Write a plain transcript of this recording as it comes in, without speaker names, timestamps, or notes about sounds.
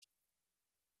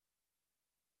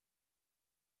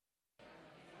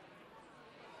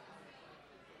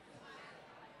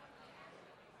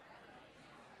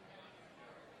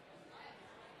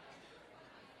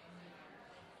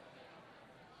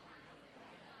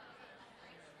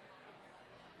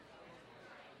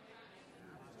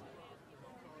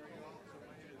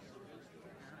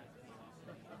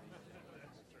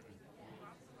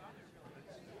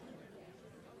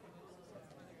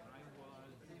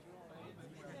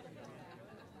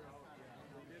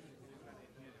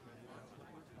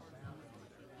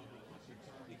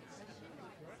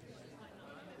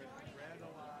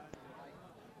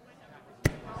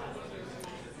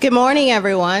Good morning,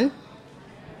 everyone.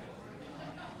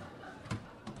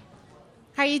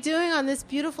 How are you doing on this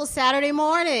beautiful Saturday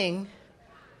morning?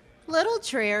 Little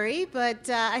dreary, but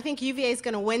I think UVA is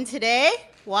going to win today.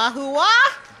 Wahoo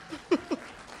wah!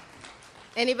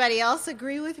 Anybody else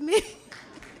agree with me?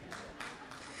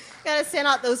 Got to send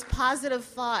out those positive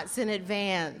thoughts in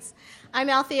advance. I'm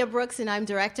Althea Brooks, and I'm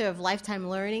Director of Lifetime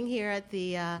Learning here at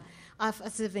the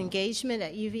Office of Engagement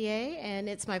at UVA, and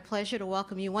it's my pleasure to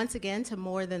welcome you once again to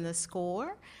More Than the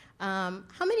Score. How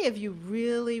many of you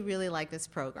really, really like this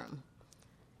program?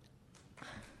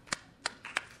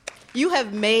 You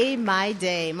have made my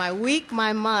day, my week,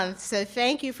 my month, so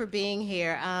thank you for being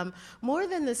here. More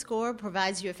Than the Score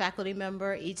provides you a faculty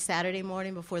member each Saturday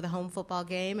morning before the home football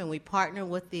game, and we partner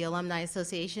with the Alumni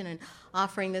Association in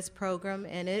offering this program,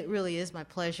 and it really is my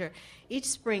pleasure each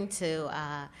spring to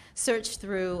search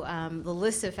through the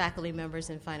list of faculty members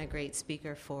and find a great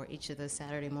speaker for each of those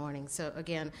Saturday mornings. So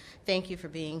again, thank you for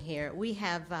being here. We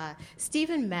have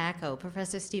Stephen Macko,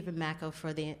 Professor Stephen Macko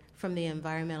from the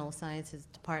Environmental Sciences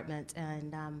Department,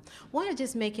 and want to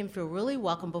just make him feel really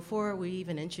welcome before we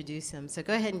even introduce him. So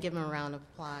go ahead and give him a round of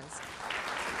applause.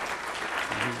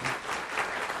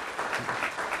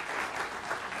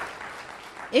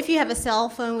 If you have a cell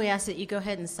phone, we ask that you go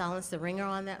ahead and silence the ringer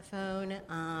on that phone.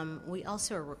 We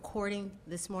also are recording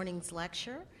this morning's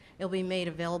lecture. It'll be made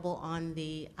available on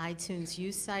the iTunes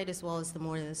U site as well as the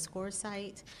More Than the Score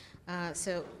site.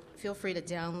 So feel free to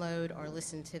download or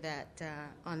listen to that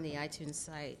on the iTunes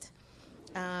site.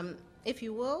 If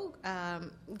you will,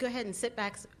 go ahead and sit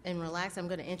back and relax. I'm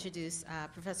going to introduce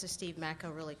Professor Steve Macko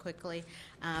really quickly.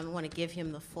 I want to give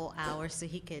him the full hour so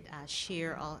he could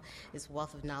share all his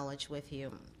wealth of knowledge with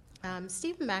you.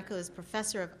 Stephen Macko is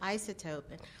Professor of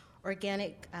Isotope and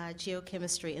Organic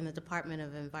Geochemistry in the Department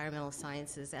of Environmental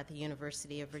Sciences at the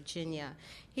University of Virginia.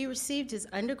 He received his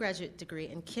undergraduate degree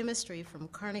in chemistry from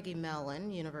Carnegie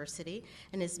Mellon University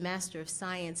and his Master of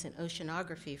Science in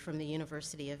Oceanography from the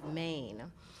University of Maine.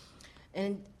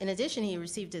 And in addition, he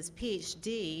received his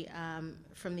PhD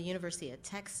from the University of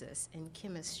Texas in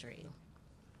chemistry.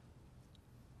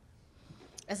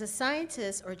 As a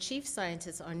scientist or chief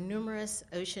scientist on numerous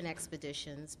ocean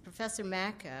expeditions, Professor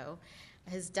Macko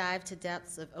has dived to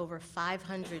depths of over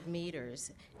 500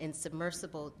 meters in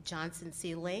submersible Johnson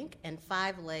Sea Link and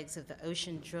 5 legs of the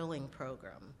ocean drilling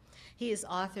program. He has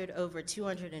authored over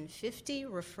 250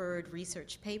 referred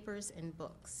research papers and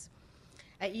books.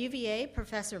 At UVA,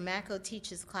 Professor Macko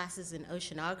teaches classes in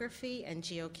oceanography and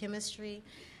geochemistry,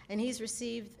 and he's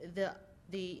received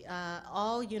the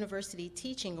All-University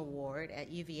Teaching Award at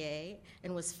UVA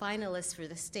and was finalist for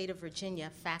the State of Virginia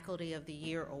Faculty of the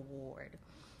Year Award.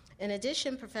 In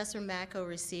addition, Professor Macko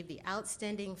received the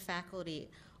Outstanding Faculty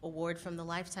Award from the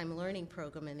Lifetime Learning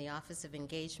Program in the Office of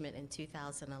Engagement in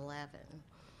 2011.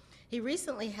 He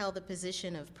recently held the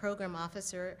position of Program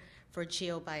Officer for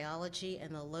Geobiology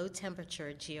and the Low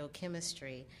Temperature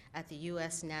Geochemistry at the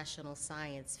U.S. National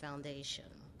Science Foundation.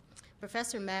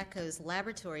 Professor Macko's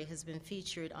laboratory has been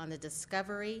featured on the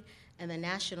Discovery and the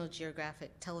National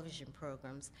Geographic television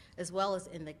programs, as well as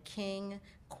in The King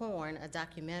Corn, a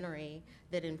documentary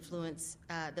that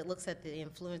looks at the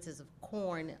influences of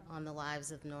corn on the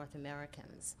lives of North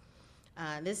Americans.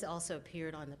 This also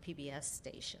appeared on the PBS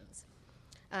stations.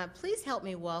 Please help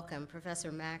me welcome Professor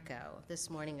Macko this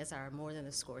morning as our More Than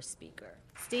the Score speaker.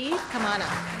 Steve, come on up.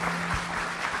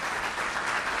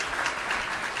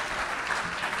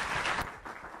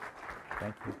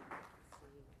 Thank you.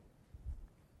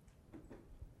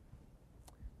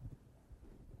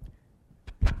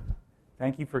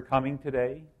 Thank you for coming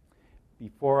today.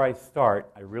 Before I start,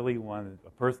 I really wanted a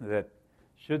person that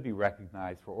should be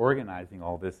recognized for organizing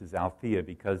all this is Althea,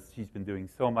 because she's been doing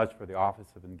so much for the Office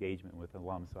of Engagement with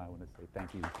alums, so I want to say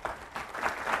thank you.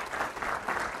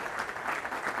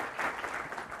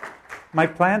 My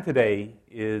plan today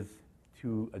is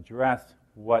to address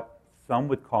what some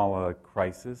would call a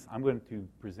crisis. I'm going to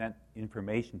present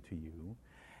information to you,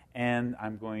 and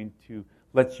I'm going to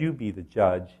let you be the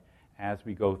judge as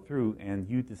we go through, and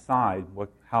you decide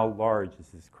how large is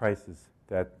this crisis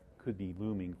that could be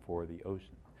looming for the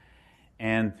ocean.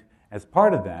 And as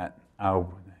part of that,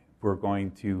 we're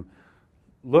going to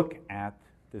look at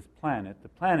this planet. The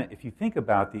planet, if you think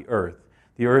about the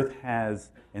Earth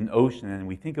has an ocean, and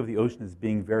we think of the ocean as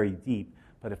being very deep,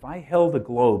 but if I held a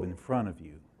globe in front of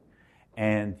you,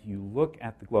 and you look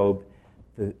at the globe,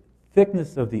 the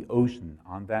thickness of the ocean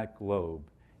on that globe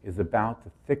is about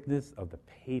the thickness of the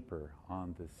paper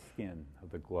on the skin of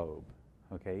the globe,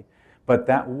 okay? But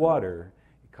that water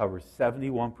covers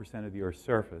 71% of the Earth's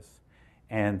surface,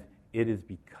 and it is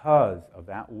because of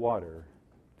that water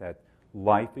that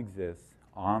life exists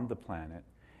on the planet,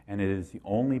 and it is the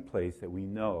only place that we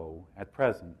know at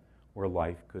present where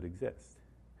life could exist.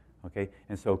 Okay?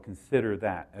 And so consider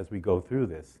that as we go through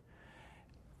this.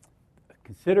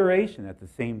 Consideration at the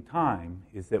same time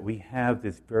is that we have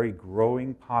this very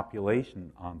growing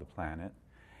population on the planet,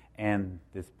 and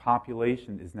this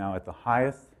population is now at the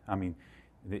highest. I mean,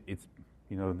 it's,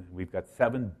 we've got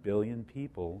 7 billion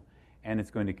people, and it's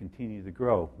going to continue to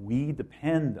grow. We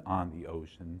depend on the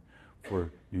ocean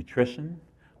for nutrition,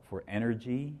 for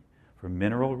energy, for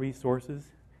mineral resources,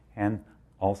 and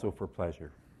also for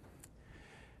pleasure.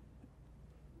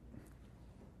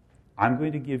 I'm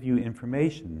going to give you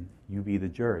information, you be the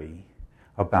jury,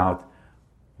 about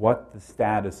what the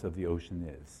status of the ocean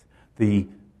is. The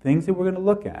things that we're going to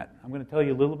look at, I'm going to tell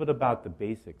you a little bit about the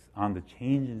basics on the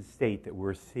change in state that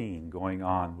we're seeing going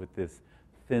on with this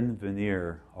thin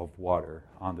veneer of water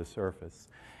on the surface.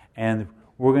 And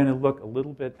we're going to look a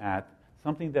little bit at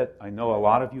something that I know a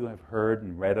lot of you have heard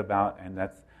and read about, and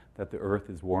that's that the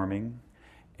Earth is warming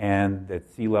and that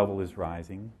sea level is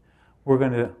rising. We're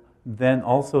going to then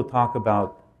also talk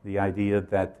about the idea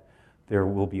that there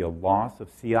will be a loss of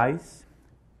sea ice.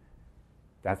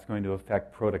 That's going to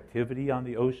affect productivity on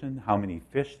the ocean, how many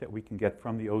fish that we can get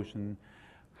from the ocean,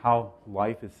 how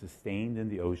life is sustained in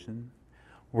the ocean.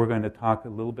 We're going to talk a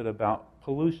little bit about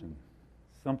pollution,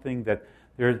 something that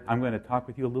I'm going to talk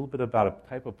with you a little bit about a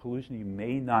type of pollution you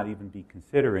may not even be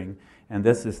considering, and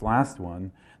this last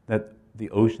one, that the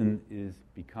ocean is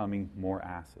becoming more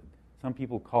acid. Some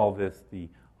people call this the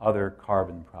other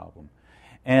carbon problem.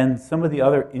 And some of the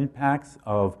other impacts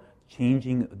of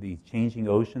the changing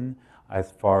ocean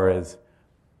as far as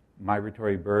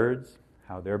migratory birds,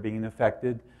 how they're being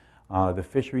affected, the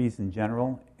fisheries in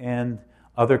general, and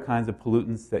other kinds of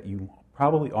pollutants that you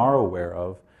probably are aware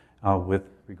of with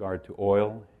regard to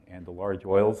oil and the large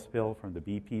oil spill from the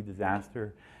BP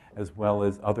disaster, as well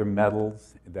as other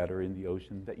metals that are in the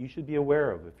ocean that you should be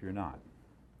aware of if you're not.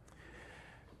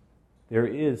 There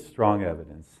is strong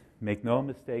evidence. Make no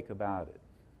mistake about it.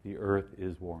 The Earth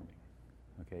is warming.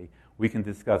 Okay? We can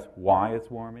discuss why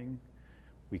it's warming.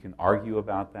 We can argue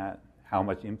about that, how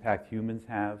much impact humans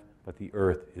have, but the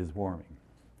Earth is warming.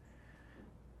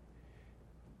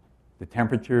 The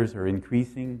temperatures are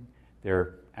increasing.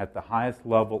 They're at the highest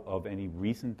level of any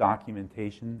recent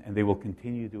documentation, and they will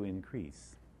continue to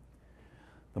increase.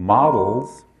 The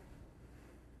models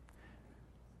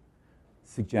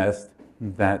suggest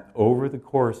that over the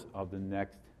course of the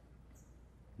next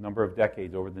number of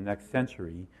decades, over the next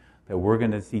century, that we're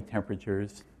going to see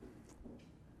temperatures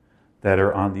that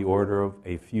are on the order of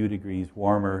a few degrees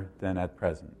warmer than at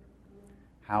present.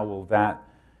 How will that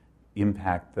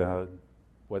impact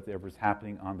whatever's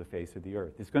happening on the face of the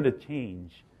Earth? It's going to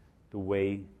change the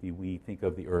way we think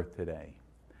of the Earth today.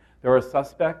 There are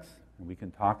suspects, and we can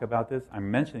talk about this. I'm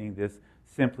mentioning this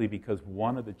simply because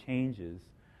one of the changes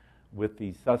with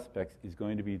these suspects is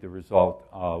going to be the result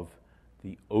of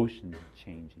the ocean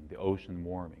changing, the ocean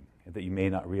warming, that you may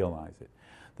not realize it.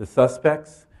 The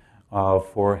suspects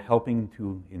for helping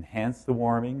to enhance the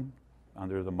warming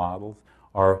under the models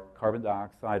are carbon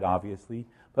dioxide, obviously,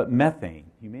 but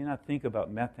methane. You may not think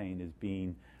about methane as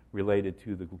being related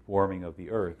to the warming of the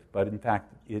Earth, but in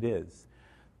fact it is.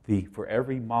 For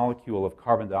every molecule of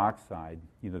carbon dioxide,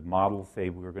 the models say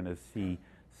we're going to see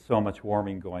so much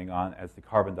warming going on as the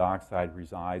carbon dioxide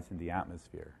resides in the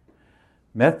atmosphere.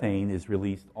 Methane is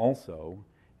released also.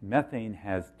 Methane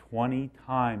has 20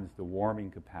 times the warming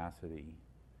capacity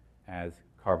as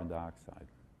carbon dioxide.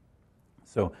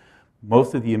 So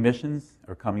most of the emissions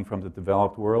are coming from the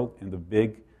developed world, and the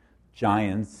big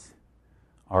giants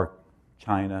are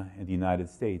China and the United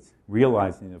States,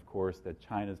 realizing, of course, that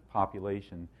China's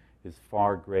population is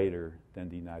far greater than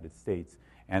the United States.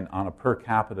 And on a per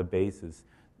capita basis,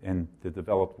 and the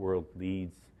developed world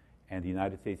leads, and the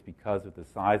United States, because of the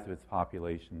size of its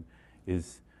population,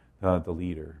 is the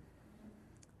leader.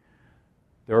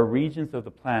 There are regions of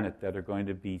the planet that are going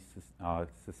to be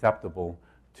susceptible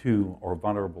to or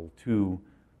vulnerable to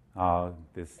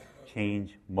this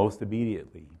change most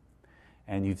immediately.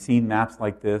 And you've seen maps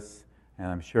like this, and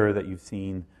I'm sure that you've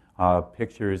seen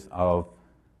pictures of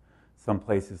some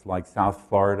places like South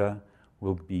Florida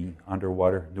will be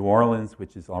underwater. New Orleans,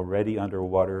 which is already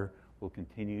underwater, will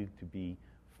continue to be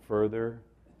further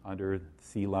under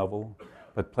sea level.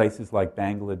 But places like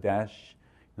Bangladesh,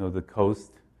 the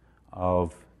coast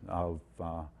of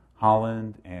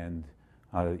Holland and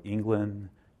England,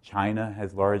 China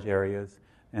has large areas,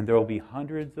 and there will be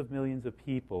hundreds of millions of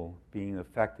people being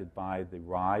affected by the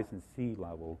rise in sea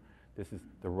level. This is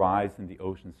the rise in the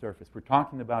ocean surface. We're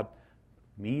talking about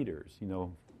meters,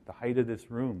 the height of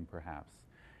this room perhaps.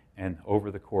 and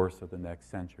over the course of the next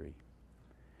century.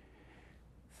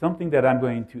 Something that I'm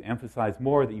going to emphasize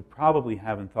more that you probably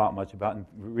haven't thought much about, and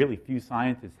really few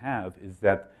scientists have, is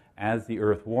that as the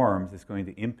Earth warms, it's going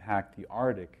to impact the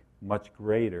Arctic much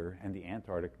greater and the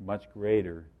Antarctic much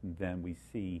greater than we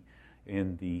see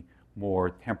in the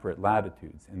more temperate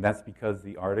latitudes. And that's because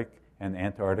the Arctic and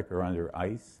Antarctic are under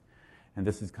ice. And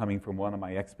this is coming from one of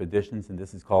my expeditions, and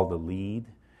this is called the Lead.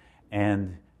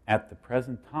 And at the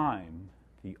present time,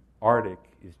 the Arctic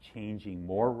is changing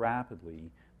more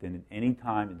rapidly than at any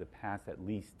time in the past at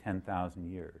least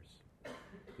 10,000 years.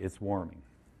 It's warming.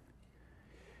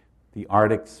 The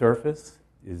Arctic surface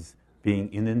is being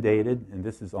inundated, and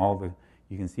this is all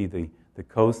you can see the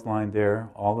coastline there.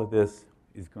 All of this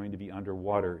is going to be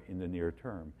underwater in the near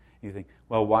term. And you think,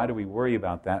 well, why do we worry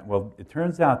about that? Well, it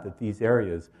turns out that these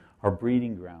areas are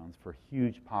breeding grounds for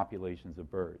huge populations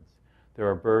of birds. There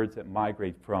are birds that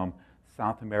migrate from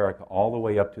South America all the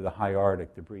way up to the high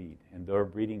Arctic to breed, and their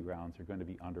breeding grounds are going to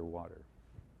be underwater.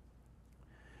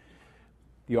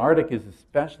 The Arctic is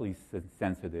especially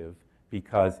sensitive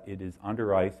because it is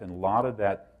under ice, and a lot of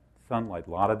that sunlight,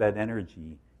 a lot of that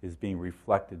energy is being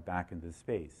reflected back into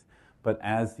space. But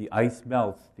as the ice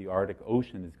melts, the Arctic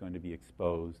Ocean is going to be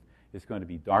exposed. It's going to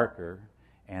be darker,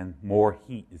 and more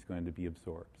heat is going to be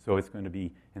absorbed. So it's going to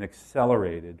be an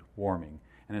accelerated warming.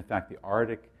 And in fact, the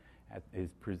Arctic is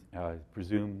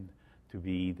presumed to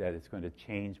be that it's going to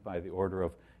change by the order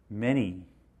of many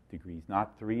degrees,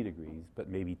 not 3 degrees, but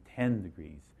maybe 10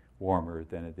 degrees warmer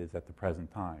than it is at the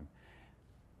present time.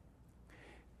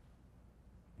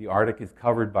 The Arctic is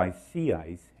covered by sea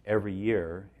ice every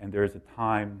year, and there's a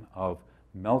time of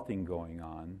melting going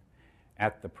on.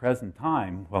 At the present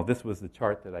time, well, this was the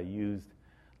chart that I used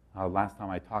last time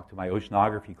I talked to my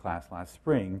oceanography class last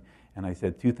spring, and I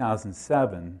said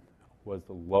 2007 was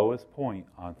the lowest point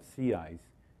on sea ice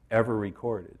ever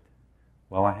recorded.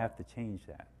 Well, I have to change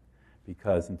that,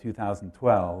 because in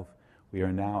 2012, we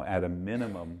are now at a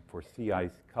minimum for sea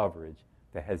ice coverage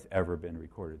that has ever been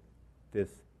recorded this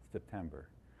September.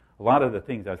 A lot of the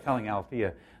things, I was telling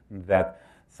Althea that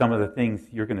some of the things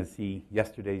you're going to see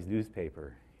yesterday's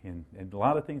newspaper, and a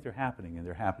lot of things are happening, and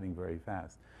they're happening very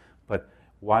fast. But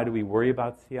why do we worry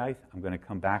about sea ice? I'm going to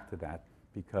come back to that,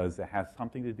 because it has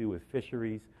something to do with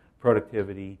fisheries,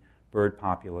 productivity, bird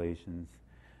populations,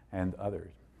 and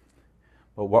others.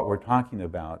 But what we're talking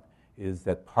about is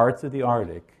that parts of the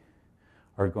Arctic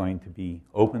are going to be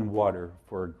open water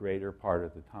for a greater part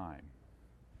of the time.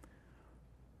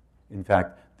 In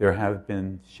fact, there have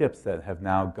been ships that have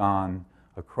now gone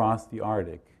across the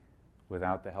Arctic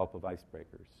without the help of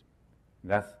icebreakers.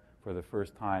 That's for the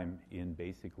first time in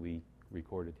basically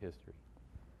recorded history.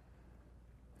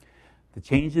 The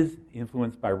changes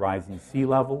influenced by rising sea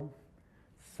level.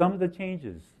 Some of the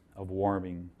changes of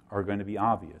warming are going to be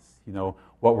obvious. You know,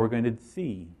 what we're going to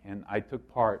see, and I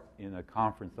took part in a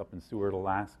conference up in Seward,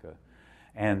 Alaska,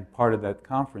 and part of that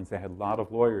conference, they had a lot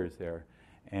of lawyers there,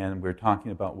 and we're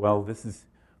talking about, well, this is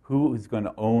who is going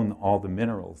to own all the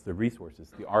minerals, the resources.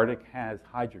 The Arctic has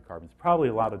hydrocarbons, probably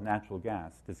a lot of natural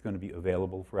gas that's going to be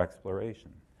available for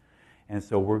exploration. And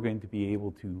so we're going to be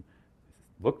able to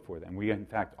look for them. We, in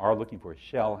fact, are looking for it.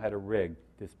 Shell had a rig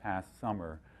this past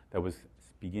summer that was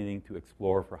beginning to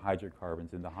explore for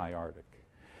hydrocarbons in the high Arctic.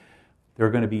 There are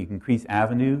going to be increased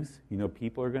avenues. You know,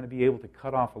 people are going to be able to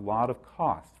cut off a lot of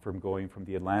cost from going from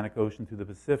the Atlantic Ocean to the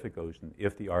Pacific Ocean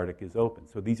if the Arctic is open.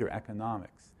 So these are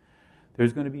economics.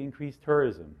 There's going to be increased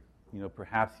tourism. You know,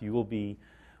 perhaps you will be,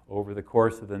 over the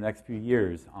course of the next few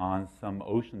years, on some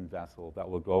ocean vessel that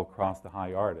will go across the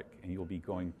high Arctic, and you'll be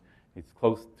going as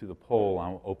close to the pole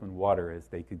on open water as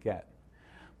they could get.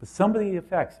 But some of the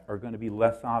effects are going to be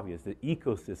less obvious. The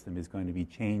ecosystem is going to be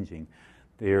changing.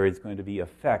 There is going to be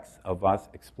effects of us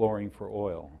exploring for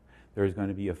oil. There is going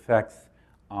to be effects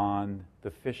on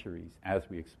the fisheries as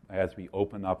we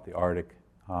open up the Arctic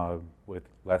with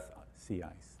less sea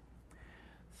ice.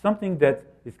 Something that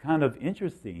is kind of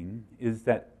interesting is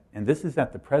that, and this is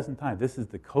at the present time, this is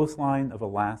the coastline of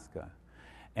Alaska,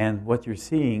 and what you're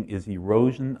seeing is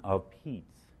erosion of peats.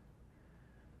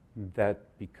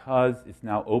 That because it's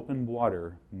now open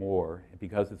water more,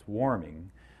 because it's warming,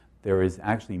 there is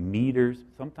actually meters,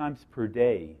 sometimes per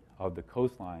day, of the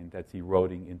coastline that's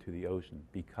eroding into the ocean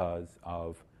because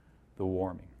of the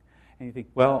warming. And you think,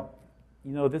 well,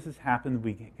 you know, this has happened,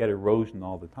 we get erosion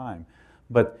all the time.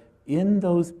 But in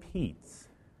those peats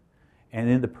and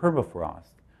in the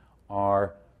permafrost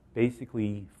are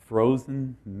basically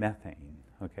frozen methane,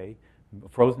 okay?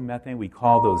 Frozen methane, we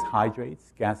call those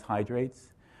hydrates, gas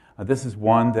hydrates. This is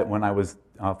one that when I was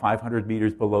 500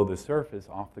 meters below the surface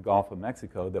off the Gulf of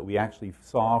Mexico that we actually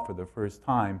saw for the first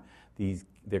time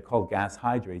they're called gas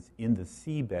hydrates, in the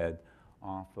seabed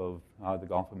off of the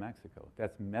Gulf of Mexico.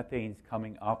 That's methane's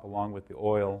coming up along with the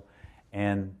oil,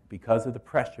 and because of the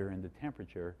pressure and the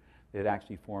temperature, it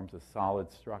actually forms a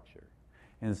solid structure.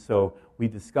 And so we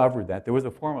discovered that. There was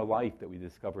a form of life that we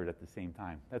discovered at the same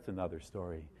time. That's another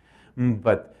story.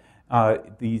 But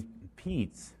these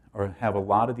peats have a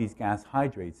lot of these gas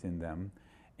hydrates in them,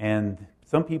 and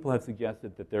some people have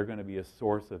suggested that they're going to be a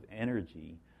source of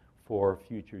energy for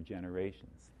future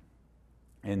generations.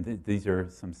 And these are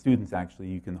some students, actually.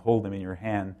 You can hold them in your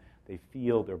hand.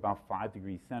 They're about 5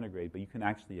 degrees centigrade, but you can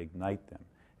actually ignite them.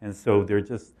 And so they're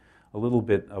just a little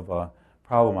bit of a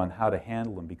problem on how to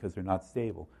handle them because they're not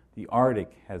stable. The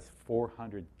Arctic has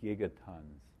 400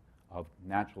 gigatons of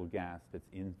natural gas that's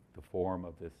in the form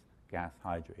of this gas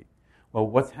hydrate. Well,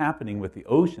 what's happening with the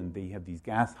ocean, they have these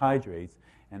gas hydrates,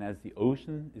 and as the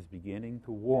ocean is beginning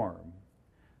to warm,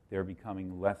 they're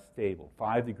becoming less stable.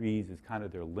 5 degrees is kind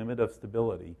of their limit of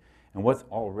stability. And what's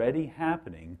already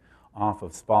happening off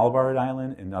of Svalbard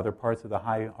Island and other parts of the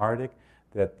high Arctic,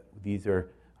 that these are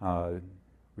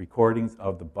recordings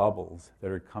of the bubbles that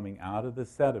are coming out of the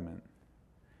sediment,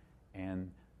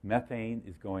 and methane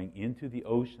is going into the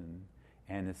ocean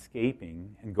and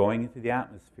escaping and going into the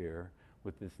atmosphere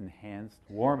with this enhanced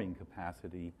warming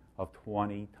capacity of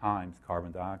 20 times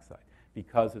carbon dioxide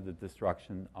because of the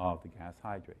destruction of the gas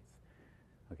hydrates.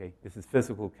 Okay, this is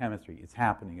physical chemistry. It's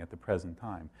happening at the present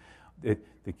time.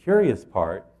 The curious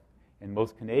part, and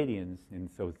most Canadians, and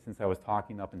so since I was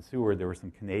talking up in Seward, there were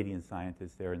some Canadian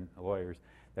scientists there and lawyers,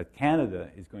 that Canada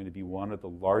is going to be one of the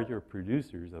larger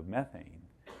producers of methane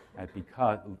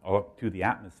to the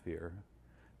atmosphere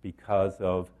because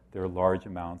of their large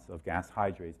amounts of gas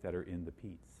hydrates that are in the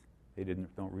peats. They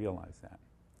don't realize that.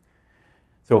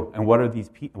 So, and what are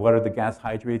the gas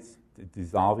hydrates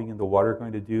dissolving in the water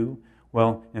going to do?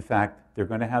 Well, in fact, they're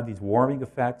going to have these warming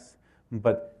effects,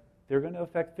 but they're going to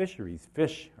affect fisheries.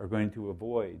 Fish are going to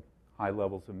avoid high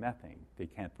levels of methane. They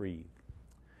can't breathe.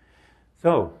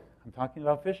 So, I'm talking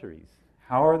about fisheries.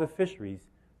 How are the fisheries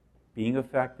being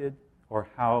affected, or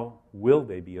how will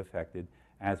they be affected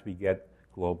as we get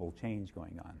global change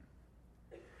going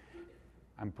on?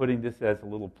 I'm putting this as a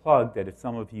little plug that if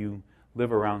some of you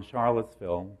live around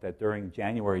Charlottesville, that during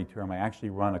January term I actually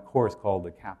run a course called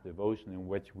The Captive Ocean, in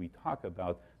which we talk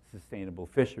about sustainable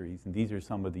fisheries. And these are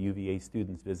some of the UVA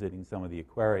students visiting some of the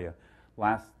aquaria.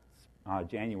 Last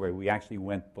January, we actually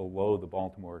went below the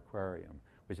Baltimore Aquarium,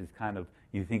 which is kind of,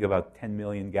 you think about 10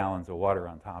 million gallons of water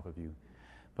on top of you.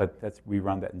 But we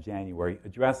run that in January,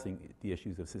 addressing the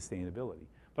issues of sustainability.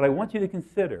 But I want you to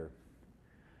consider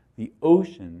the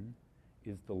ocean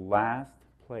is the last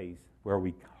place where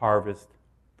we harvest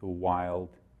the wild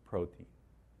protein.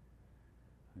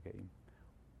 Okay,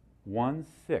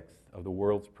 1/6 of the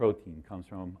world's protein comes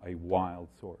from a wild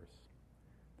source.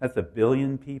 That's 1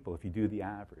 billion people if you do the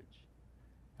average.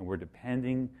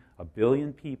 And a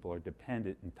billion people are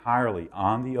dependent entirely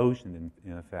on the ocean,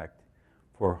 in effect,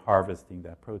 for harvesting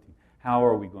that protein.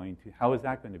 How is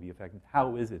that going to be affected?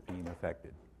 How is it being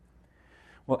affected?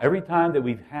 Well, every time that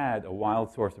we've had a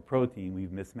wild source of protein,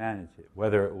 we've mismanaged it,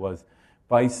 whether it was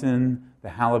bison, the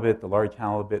halibut, the large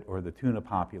halibut, or the tuna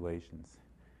populations.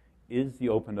 Is the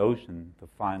open ocean the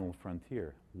final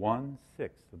frontier?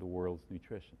 1/6 of the world's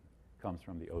nutrition comes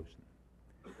from the ocean.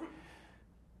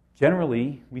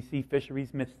 Generally, we see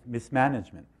fisheries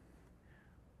mismanagement.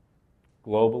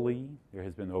 Globally, there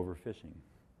has been overfishing.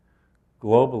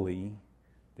 Globally,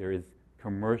 there is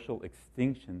commercial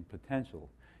extinction potential.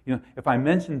 You know, if I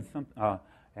mentioned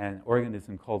an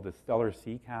organism called the stellar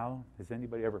sea cow, has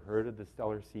anybody ever heard of the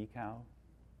stellar sea cow?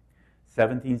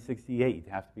 1768,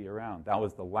 you have to be around. That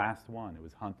was the last one. It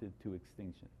was hunted to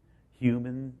extinction.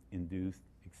 Human-induced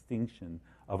extinction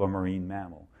of a marine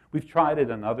mammal. We've tried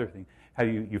it on other things.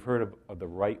 You've heard of the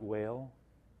right whale?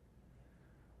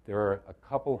 There are a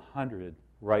couple hundred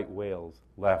right whales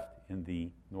left in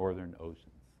the northern oceans.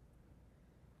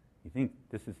 You think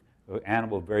this is an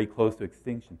animal very close to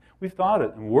extinction. We've thought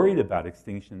it and worried about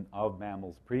extinction of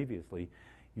mammals previously.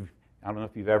 I don't know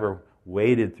if you've ever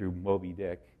waded through Moby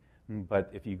Dick, but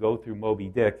if you go through Moby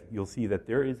Dick, you'll see that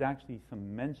there is actually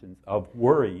some mentions of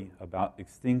worry about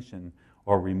extinction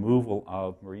or removal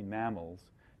of marine mammals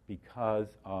because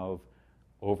of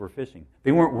overfishing.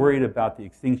 They weren't worried about the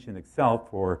extinction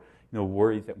itself or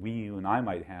worries that you and I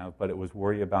might have, but it was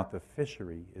worry about the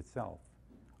fishery itself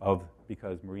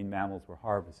because marine mammals were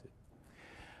harvested.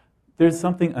 There's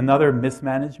another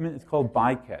mismanagement. It's called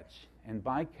bycatch. And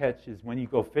bycatch is when you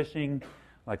go fishing,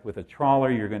 like with a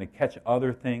trawler, you're going to catch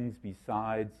other things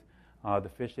besides the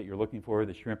fish that you're looking for,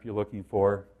 the shrimp you're looking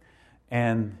for.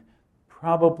 And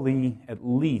probably at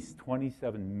least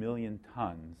 27 million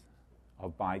tons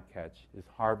of bycatch is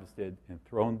harvested and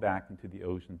thrown back into the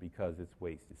ocean because it's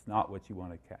waste. It's not what you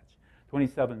want to catch.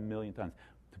 27 million tons.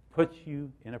 To put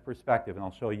you in a perspective, and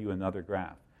I'll show you another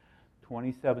graph,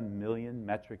 27 million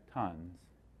metric tons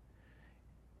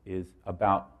is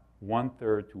about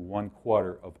 1/3 to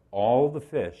 1/4 of all the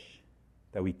fish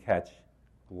that we catch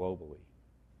globally.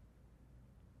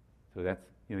 So that's,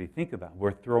 you think about it.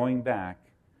 We're throwing back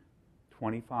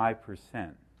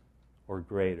 25% or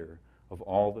greater of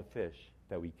all the fish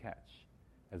that we catch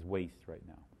as waste right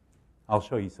now. I'll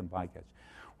show you some bycatch.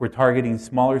 We're targeting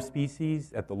smaller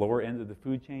species at the lower end of the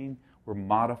food chain. We're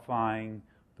modifying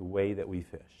the way that we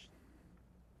fish.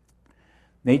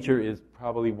 Nature is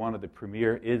probably one of the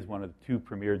two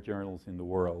premier journals in the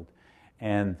world,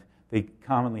 and they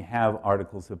commonly have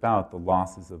articles about the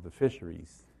losses of the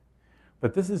fisheries.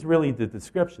 But this is really the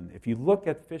description. If you look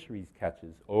at fisheries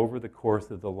catches over the course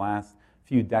of the last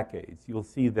few decades, you'll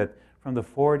see that from the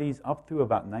 40s up through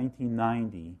about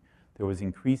 1990, there was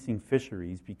increasing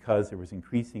fisheries because there was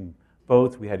increasing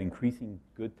boats. We had increasing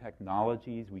good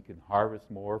technologies. We could harvest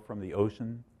more from the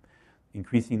ocean,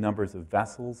 increasing numbers of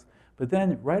vessels. But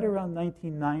then right around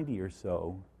 1990 or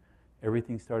so,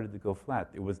 everything started to go flat.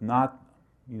 It was not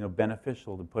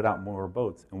beneficial to put out more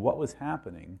boats. And what was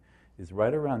happening is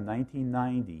right around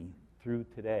 1990 through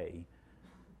today,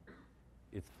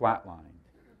 it's flatlined.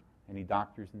 Any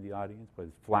doctors in the audience? But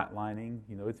it's flatlining.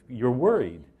 You're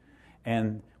worried.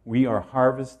 And we are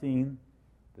harvesting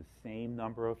the same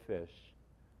number of fish,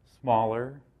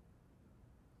 smaller,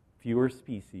 fewer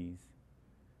species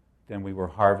than we were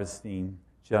harvesting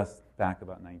just back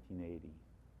about 1980.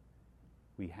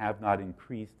 We have not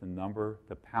increased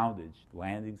the poundage,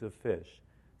 landings of fish,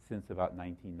 since about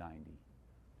 1990.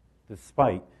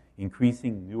 Despite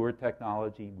increasing newer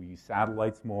technology, we use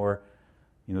satellites more.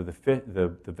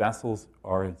 The vessels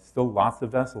are still lots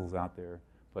of vessels out there,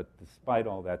 but despite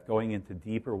all that, going into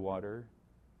deeper water,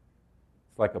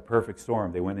 it's like a perfect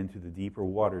storm. They went into the deeper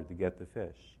water to get the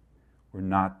fish. We're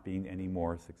not being any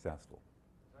more successful.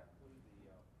 Does that include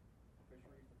the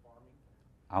fisheries, the farming?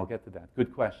 I'll get to that.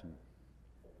 Good question.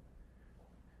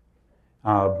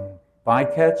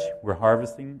 Bycatch, we're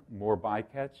harvesting more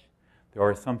bycatch. There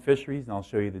are some fisheries, and I'll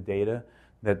show you the data,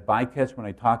 that bycatch, when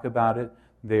I talk about it,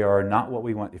 they are not what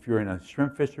we want. If you're in a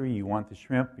shrimp fishery, you want the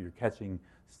shrimp, you're catching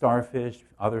starfish,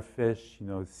 other fish,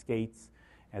 skates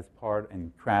as part,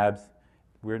 and crabs.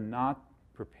 We're not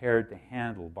prepared to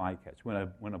handle bycatch.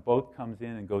 When a boat comes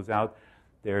in and goes out,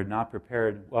 they're not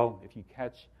prepared. Well, if you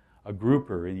catch a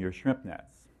grouper in your shrimp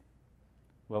nets,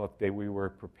 well, if we were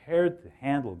prepared to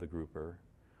handle the grouper,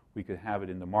 we could have it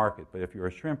in the market. But if you're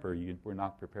a shrimper, we're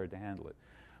not prepared to handle it.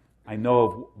 I know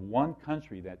of one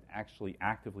country that actually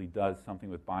actively does something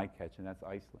with bycatch, and that's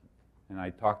Iceland. And I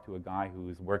talked to a guy who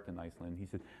has worked in Iceland. He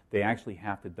said they actually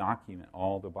have to document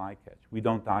all the bycatch. We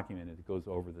don't document it. It goes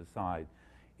over the side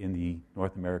in the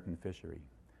North American fishery.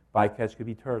 Bycatch could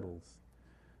be turtles,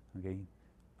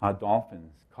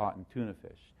 dolphins caught in tuna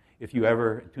fish. If you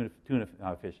ever tuna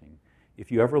fishing, if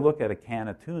you ever look at a can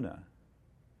of tuna,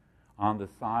 on the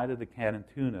side of the can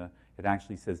of tuna, it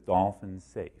actually says dolphins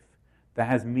safe. That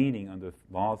has meaning under the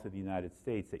laws of the United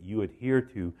States that you adhere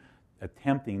to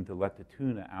attempting to let the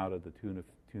tuna out of the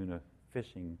tuna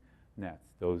fishing nets,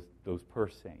 those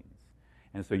purse seines.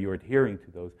 And so you're adhering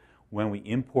to those. When we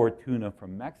import tuna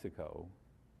from Mexico,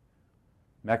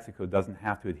 Mexico doesn't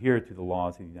have to adhere to the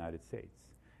laws of the United States.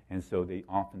 And so they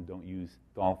often don't use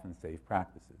dolphin-safe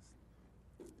practices.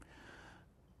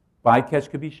 Bycatch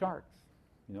could be sharks.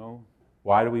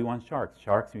 Why do we want sharks?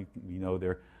 Sharks,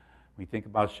 we think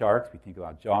about sharks, we think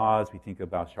about Jaws, we think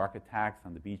about shark attacks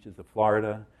on the beaches of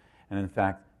Florida. And in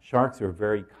fact, sharks are a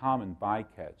very common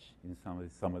bycatch in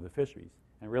some of the fisheries.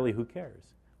 And really, who cares?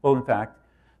 Well, in fact,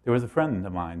 there was a friend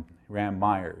of mine, Ram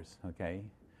Myers,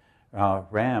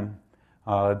 Ram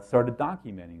started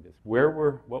documenting this.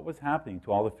 What was happening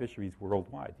to all the fisheries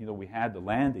worldwide? We had the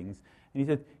landings, and he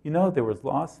said, there was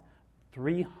loss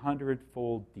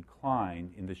 300-fold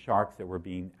decline in the sharks that were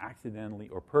being accidentally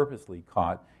or purposely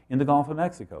caught in the Gulf of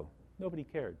Mexico. Nobody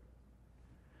cared.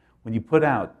 When you put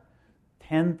out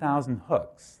 10,000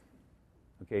 hooks,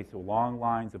 so long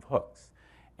lines of hooks,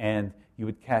 and you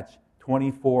would catch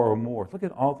 24 or more. Look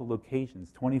at all the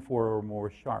locations, 24 or more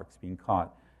sharks being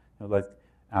caught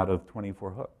out of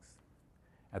 24 hooks.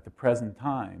 At the present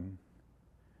time,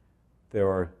 there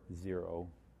are 0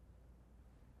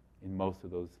 in most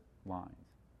of those lines.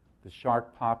 The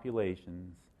shark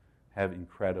populations have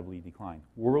incredibly declined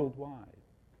worldwide,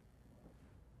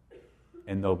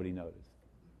 and nobody noticed.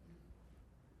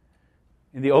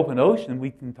 In the open ocean,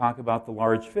 we can talk about the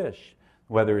large fish.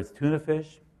 whether it's tuna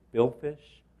fish,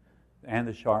 billfish, and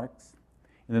the sharks.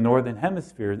 In the Northern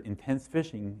Hemisphere, intense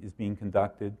fishing is being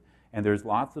conducted, and there's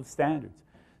lots of standards.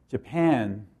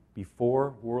 Japan,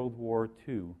 before World War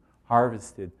II,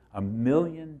 harvested 1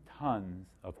 million tons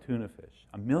of tuna fish.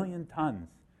 1 million tons.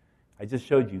 I just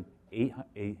showed you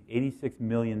 86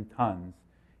 million tons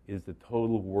is the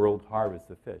total world harvest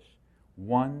of fish.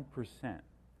 1%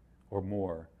 or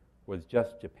more was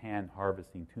just Japan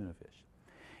harvesting tuna fish.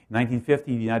 In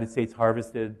 1950, the United States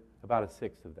harvested about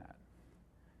 1/6 of that.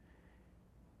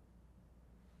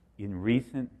 In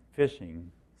recent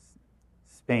fishing,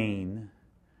 Spain,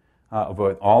 of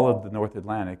all of the North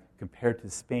Atlantic, compared to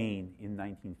Spain in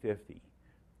 1950,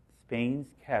 Spain's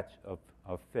catch of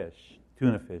fish,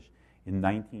 tuna fish, in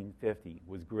 1950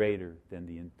 was greater than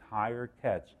the entire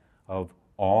catch of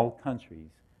all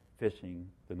countries fishing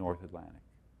the North Atlantic.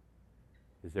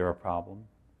 Is there a problem?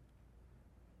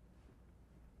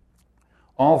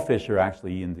 All fish are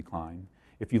actually in decline.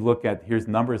 If you look at, here's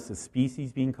numbers of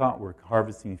species being caught, we're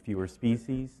harvesting fewer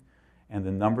species, and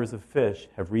the numbers of fish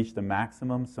have reached a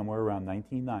maximum somewhere around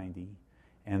 1990,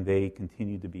 and they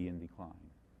continue to be in decline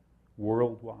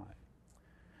worldwide.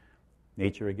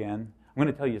 Nature again. I'm going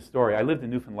to tell you a story. I lived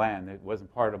in Newfoundland. It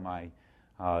wasn't part of my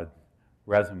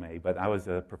resume, but I was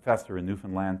a professor in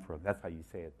Newfoundland that's how you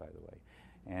say it, by the way.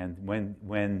 And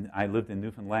when I lived in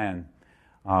Newfoundland,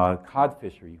 cod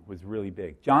fishery was really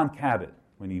big. John Cabot,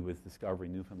 when he was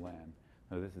discovering Newfoundland,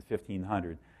 this is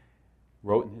 1500,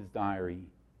 wrote in his diary,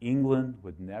 England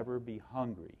would never be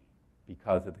hungry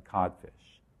because of the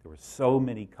codfish. There were so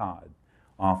many cod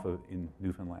in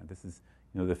Newfoundland. This is,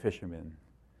 the fishermen.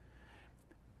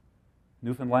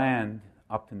 Newfoundland,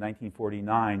 up to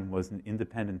 1949, was an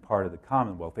independent part of the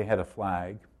Commonwealth. They had a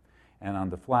flag, and on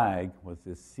the flag was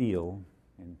this seal.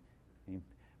 And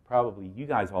probably you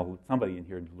guys somebody in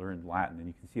here learned Latin, and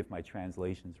you can see if my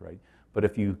translation's right. But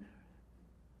if you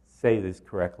say this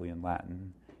correctly in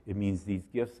Latin, it means these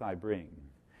gifts I bring.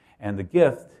 And the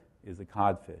gift is a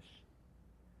codfish.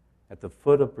 At the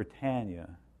foot of Britannia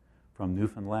from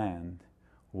Newfoundland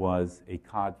was a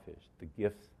codfish, the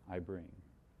gifts I bring.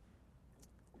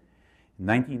 In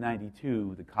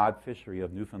 1992, the cod fishery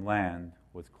of Newfoundland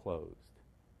was closed.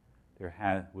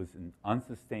 There was an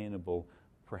unsustainable,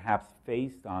 perhaps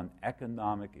based on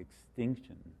economic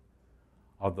extinction,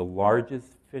 of the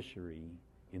largest fishery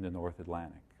in the North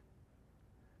Atlantic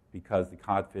because the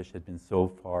codfish had been so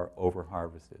far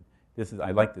over-harvested.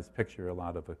 I like this picture a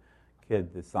lot of a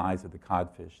kid, the size of the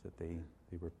codfish that they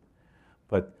were.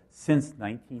 But since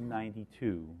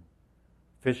 1992,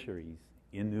 fisheries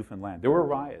in Newfoundland, there were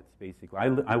riots, basically.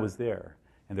 I was there,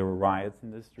 and there were riots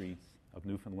in the streets of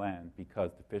Newfoundland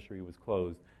because the fishery was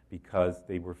closed, because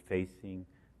they were facing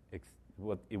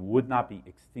it would not be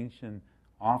extinction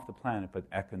off the planet, but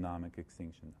economic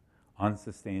extinction.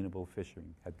 Unsustainable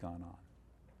fishing had gone on.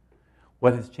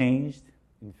 What has changed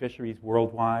in fisheries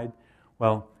worldwide?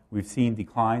 Well, we've seen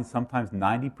declines, sometimes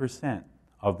 90%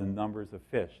 of the numbers of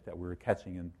fish that we're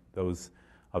catching in those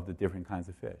of the different kinds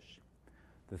of fish.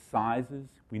 The sizes,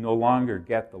 we no longer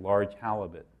get the large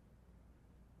halibut.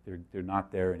 They're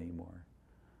not there anymore.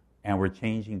 And we're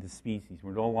changing the species.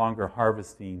 We're no longer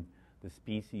harvesting the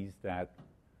species that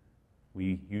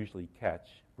we usually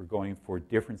catch. We're going for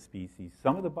different species.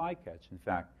 Some of the bycatch, in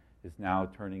fact, is now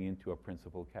turning into a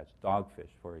principal catch. Dogfish,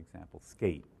 for example,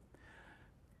 skate.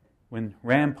 When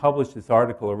Rand published this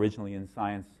article originally in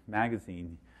Science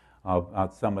magazine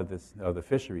about some of the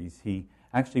fisheries, he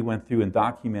actually went through and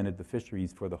documented the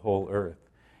fisheries for the whole Earth.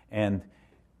 And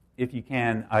if you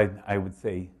can, I would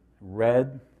say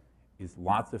red is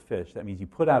lots of fish. That means you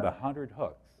put out 100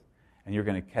 hooks, and you're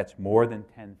going to catch more than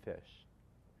 10 fish.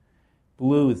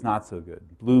 Blue is not so good.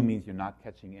 Blue means you're not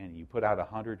catching any. You put out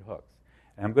 100 hooks.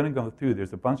 And I'm going to go through,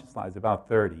 there's a bunch of slides, about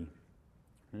 30.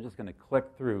 I'm just going to click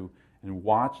through and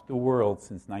watch the world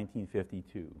since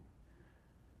 1952.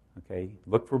 Okay,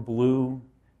 look for blue.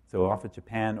 So off of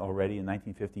Japan already in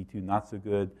 1952, not so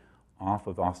good. Off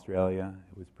of Australia,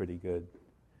 it was pretty good.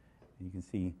 And you can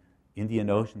see Indian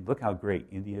Ocean. Look how great.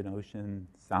 Indian Ocean,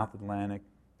 South Atlantic.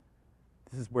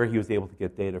 This is where he was able to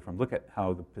get data from. Look at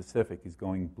how the Pacific is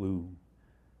going blue.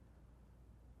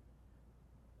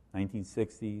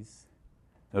 1960s.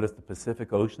 Notice the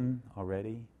Pacific Ocean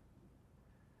already.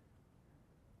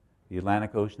 The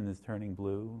Atlantic Ocean is turning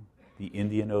blue. The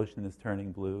Indian Ocean is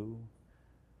turning blue.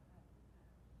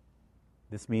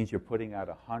 This means you're putting out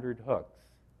 100 hooks.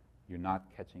 You're not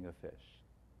catching a fish.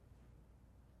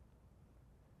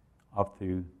 Up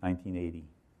to 1980.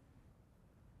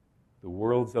 The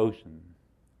world's ocean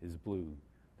is blue.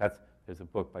 There's a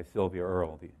book by Sylvia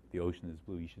Earle, The Ocean is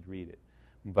Blue. You should read it.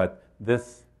 But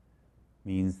this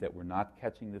means that we're not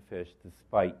catching the fish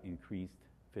despite increased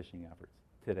fishing efforts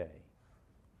today.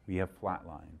 We have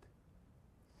flatlined.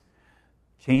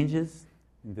 Changes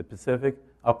in the Pacific,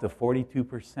 up to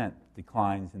 42%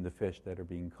 declines in the fish that are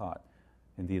being caught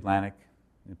in the Atlantic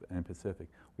and Pacific.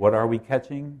 What are we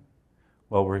catching?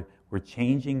 Well, we're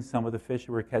changing some of the fish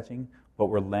that we're catching, but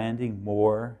we're landing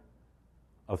more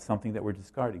of something that we're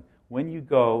discarding. When you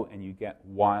go and you get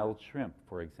wild shrimp,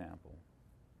 for example,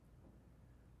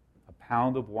 a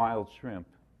pound of wild shrimp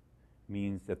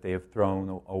means that they have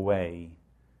thrown away,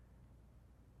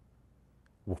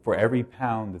 well, for every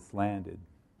pound that's landed,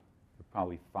 there are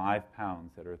probably 5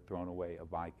 pounds that are thrown away of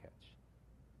bycatch.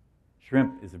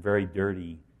 Shrimp is a very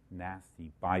dirty,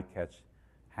 nasty bycatch,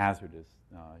 hazardous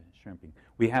shrimping.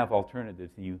 We have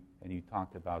alternatives, and you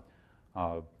talked about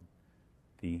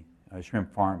the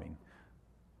shrimp farming.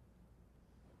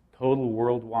 Total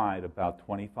worldwide, about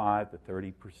 25 to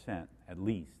 30% at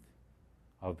least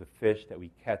of the fish that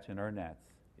we catch in our nets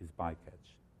is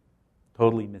bycatch.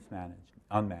 Totally mismanaged,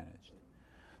 unmanaged.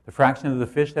 The fraction of the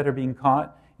fish that are being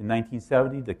caught in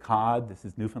 1970, the cod, this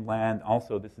is Newfoundland,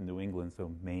 also this is New England,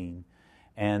 so Maine,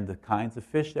 and the kinds of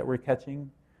fish that we're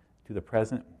catching to the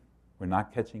present, we're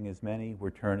not catching as many, we're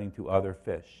turning to other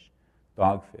fish,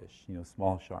 dogfish,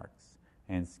 small sharks,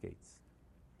 and skates.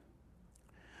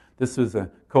 This was a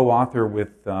co-author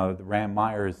with the Ram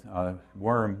Myers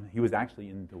worm. He was actually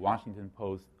in the Washington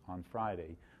Post on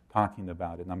Friday talking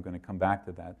about it, and I'm going to come back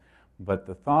to that. But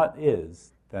the thought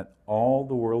is that all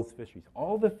the world's fisheries,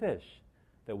 all the fish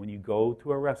that when you go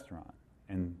to a restaurant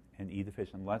and eat the fish,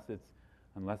 unless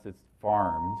it's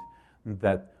farmed,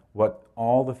 that what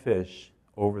all the fish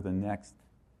over the next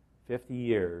 50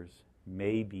 years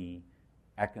may be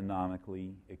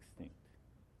economically extinct.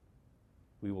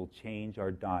 We will change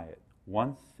our diet.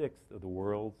 1/6 of the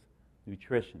world's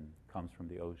nutrition comes from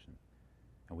the ocean,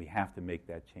 and we have to make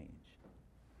that change.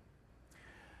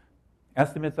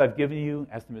 Estimates I've given you,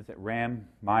 estimates that Ram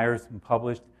Myers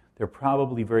published, they're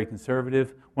probably very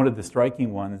conservative. One of the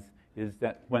striking ones is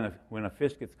that when a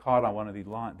fish gets caught on one of these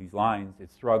lines,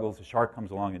 it struggles, a shark comes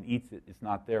along and eats it, it's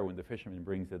not there when the fisherman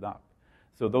brings it up.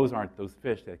 So those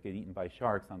fish that get eaten by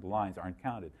sharks on the lines aren't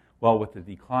counted. Well, with the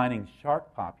declining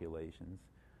shark populations,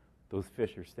 those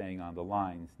fish are staying on the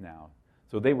lines now.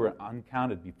 So they were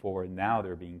uncounted before, and now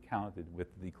they're being counted with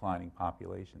the declining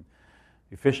population.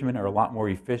 The fishermen are a lot more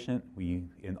efficient. We,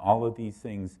 in all of these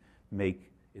things, make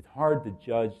it hard to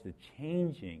judge the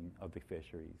changing of the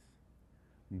fisheries,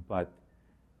 but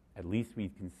at least we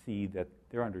can see that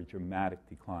they're under dramatic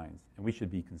declines, and we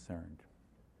should be concerned.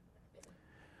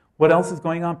 What else is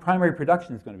going on? Primary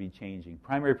production is going to be changing.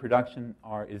 Primary production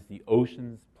is the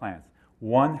ocean's plants.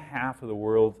 1/2 of the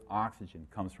world's oxygen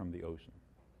comes from the ocean.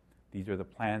 These are the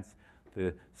plants,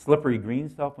 the slippery green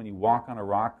stuff. When you walk on a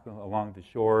rock along the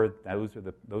shore, those are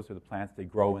the plants. They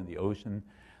grow in the ocean.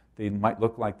 They might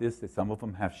look like this. Some of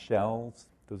them have shells.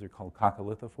 Those are called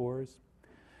coccolithophores.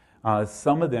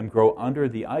 Some of them grow under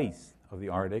the ice of the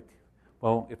Arctic.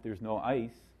 Well, if there's no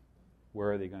ice,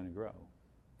 where are they going to grow?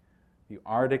 The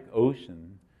Arctic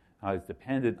Ocean is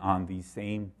dependent on these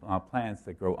same plants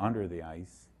that grow under the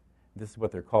ice. This is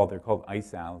what they're called. They're called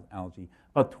ice algae.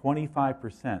 About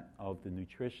 25% of the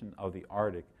nutrition of the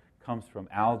Arctic comes from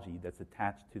algae that's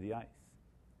attached to the ice.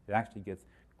 It actually gets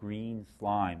green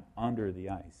slime under the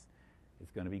ice.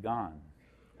 It's going to be gone.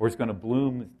 Or it's going to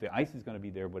bloom. The ice is going to be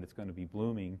there, but it's going to be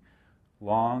blooming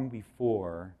long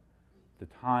before the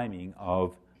timing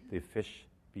of the fish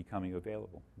becoming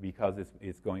available, because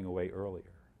it's going away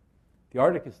earlier. The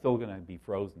Arctic is still going to be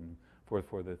frozen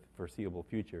for the foreseeable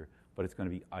future, but it's going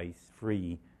to be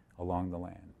ice-free along the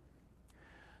land.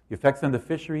 The effects on the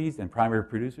fisheries and primary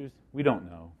producers, we don't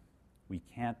know. We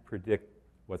can't predict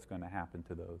what's going to happen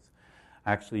to those.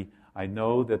 Actually, I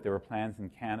know that there are plans in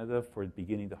Canada for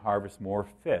beginning to harvest more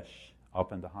fish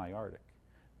up in the high Arctic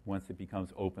once it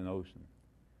becomes open ocean.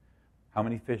 How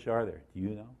many fish are there? Do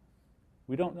you know?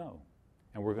 We don't know.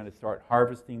 And we're going to start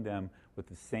harvesting them with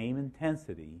the same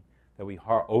intensity that we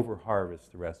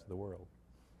over-harvest the rest of the world.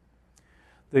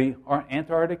 Our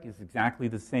Antarctic is exactly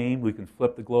the same. We can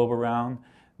flip the globe around,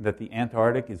 that the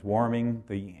Antarctic is warming.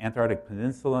 The Antarctic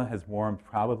Peninsula has warmed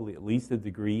probably at least a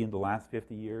degree in the last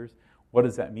 50 years. What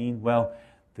does that mean? Well,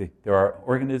 there are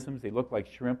organisms, they look like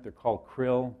shrimp, they're called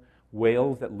krill.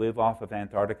 Whales that live off of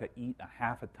Antarctica eat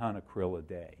 1/2 ton of krill a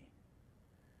day.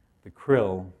 The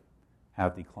krill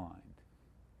have declined.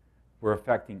 We're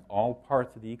affecting all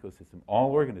parts of the ecosystem,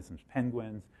 all organisms,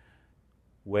 penguins,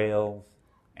 whales,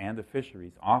 and the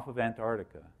fisheries off of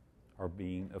Antarctica are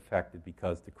being affected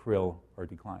because the krill are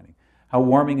declining. How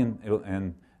warming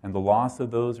and the loss of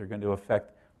those are going to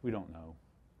affect, we don't know.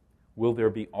 Will there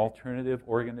be alternative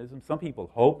organisms? Some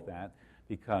people hope that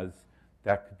because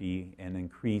that could be an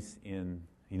increase in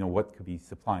what could be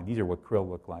supplying. These are what krill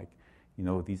look like.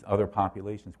 These other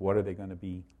populations, what are they going to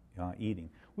be eating?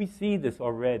 We see this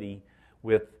already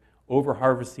with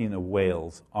over-harvesting of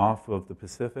whales off of the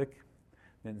Pacific.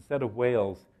 And instead of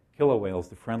whales, killer whales,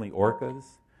 the friendly orcas,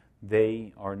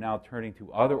 they are now turning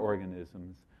to other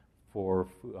organisms for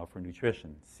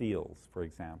nutrition, seals, for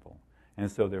example. And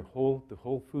so the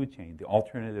whole food chain, the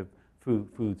alternative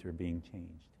foods are being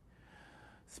changed.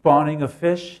 Spawning of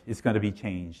fish is going to be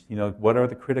changed. What are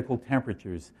the critical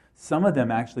temperatures? Some of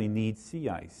them actually need sea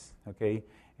ice, okay,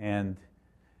 and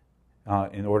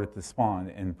in order to spawn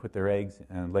and put their eggs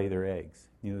and lay their eggs.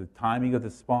 The timing of the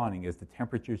spawning, as the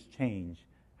temperatures change,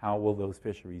 how will those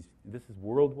fisheries? This is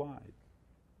worldwide.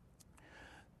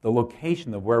 The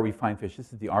location of where we find fish.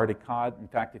 This is the Arctic cod. In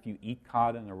fact, if you eat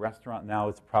cod in a restaurant now,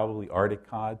 it's probably Arctic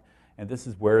cod, and this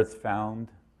is where it's found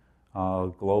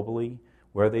globally.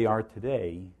 Where they are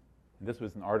today, and this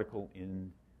was an article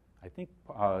in, I think,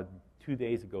 2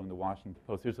 days ago in the Washington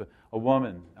Post. There's a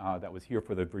woman that was here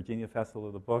for the Virginia Festival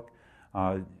of the Book.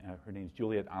 Her name's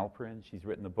Juliet Alperin. She's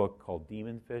written a book called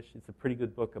Demon Fish. It's a pretty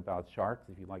good book about sharks,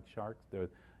 if you like sharks.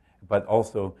 But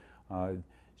also,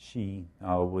 she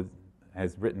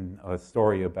has written a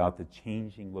story about the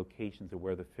changing locations of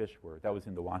where the fish were. That was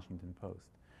in the Washington Post,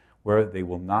 where they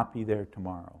will not be there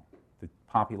tomorrow. The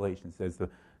population says the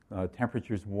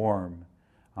temperatures warm,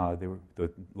 the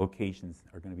locations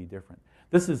are going to be different.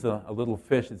 This is a little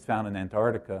fish that's found in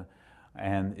Antarctica,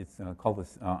 and it's called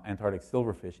this Antarctic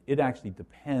silverfish. It actually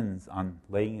depends on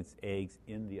laying its eggs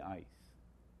in the ice.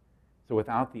 So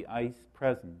without the ice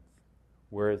presence,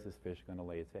 where is this fish going to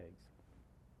lay its eggs?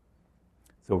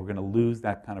 So we're going to lose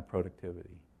that kind of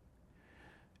productivity.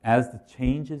 As the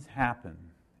changes happen,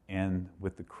 and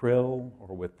with the krill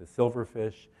or with the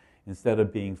silverfish, instead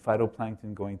of being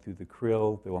phytoplankton going through the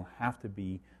krill, there will have to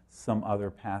be some other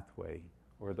pathway,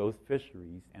 or those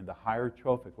fisheries and the higher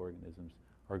trophic organisms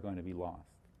are going to be lost.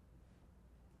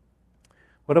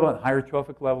 What about higher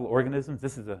trophic level organisms?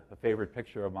 This is a favorite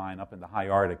picture of mine up in the high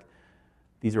Arctic.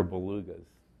 These are belugas.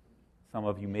 Some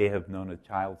of you may have known a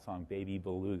child song, Baby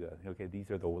Beluga. Okay,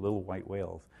 these are the little white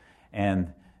whales.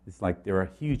 And it's like there are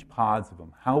huge pods of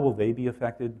them. How will they be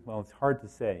affected? Well, it's hard to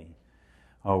say.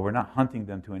 We're not hunting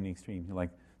them to any extreme.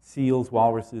 Like seals,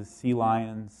 walruses, sea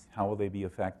lions, how will they be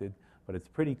affected? But it's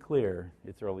pretty clear.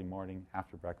 It's early morning,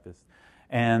 after breakfast.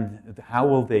 And how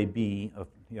will they be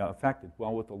affected?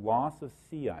 Well, with the loss of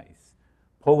sea ice,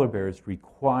 polar bears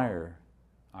require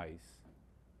ice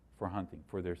for hunting,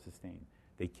 for their sustain.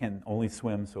 They can only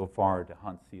swim so far to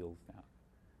hunt seals down.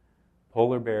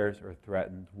 Polar bears are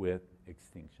threatened with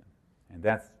extinction. And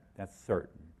that's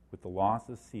certain. With the loss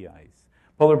of sea ice,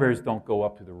 polar bears don't go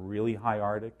up to the really high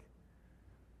Arctic,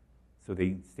 so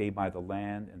they stay by the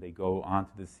land and they go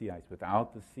onto the sea ice.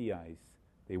 Without the sea ice,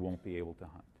 they won't be able to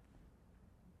hunt.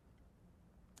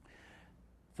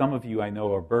 Some of you I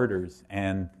know are birders,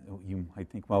 and you might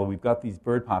think, well, we've got these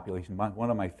bird populations. One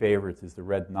of my favorites is the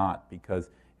red knot, because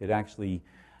it actually,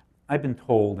 I've been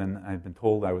told, and I've been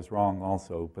told I was wrong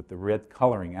also, but the red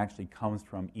coloring actually comes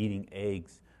from eating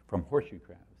eggs from horseshoe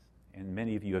crabs. And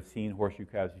many of you have seen horseshoe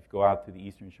crabs. If you go out to the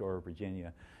eastern shore of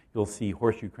Virginia, you'll see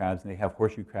horseshoe crabs, and they have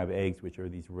horseshoe crab eggs, which are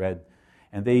these red.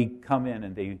 And they come in,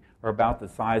 and they are about the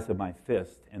size of my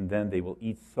fist, and then they will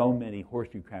eat so many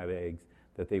horseshoe crab eggs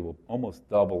that they will almost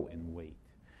double in weight.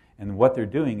 And what they're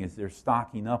doing is they're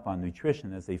stocking up on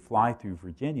nutrition as they fly through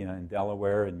Virginia and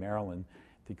Delaware and Maryland,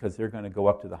 because they're going to go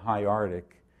up to the high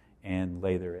Arctic and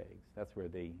lay their eggs. That's where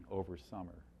they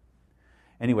oversummer.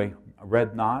 Anyway,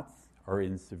 red knots are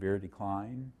in severe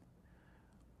decline.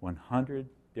 100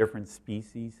 different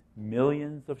species,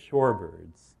 millions of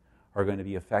shorebirds are going to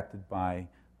be affected by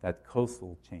that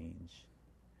coastal change.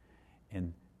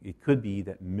 And it could be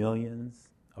that millions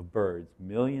of birds,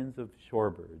 millions of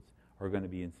shorebirds are going to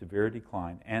be in severe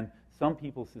decline. And some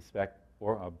people suspect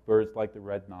birds like the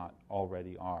red knot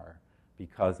already are,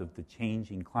 because of the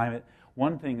changing climate.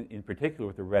 One thing in particular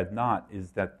with the red knot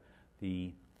is that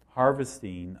the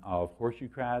harvesting of horseshoe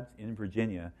crabs in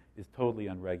Virginia is totally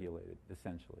unregulated,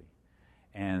 essentially.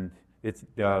 And it's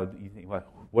you think,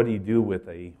 what do you do with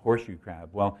a horseshoe crab?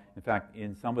 Well, in fact,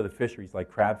 in some of the fisheries, like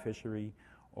crab fishery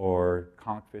or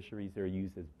conch fisheries, they're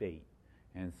used as bait.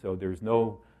 And so there's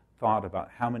no thought about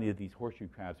how many of these horseshoe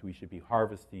crabs we should be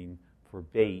harvesting for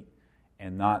bait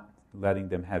and not letting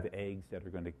them have eggs that are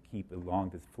going to keep along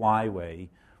this flyway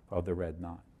of the red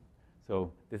knot.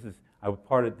 So this is,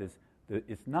 part of this,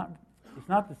 it's not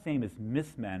the same as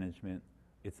mismanagement,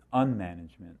 it's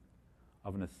unmanagement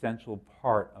of an essential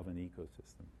part of an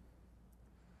ecosystem.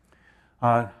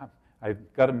 Uh,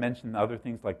 I've got to mention other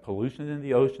things like pollution in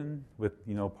the ocean. With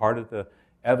part of the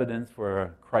evidence for a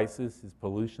crisis is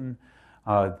pollution.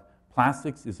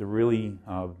 Plastics is a really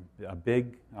a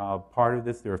big part of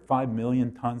this. There are 5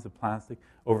 million tons of plastic.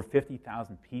 Over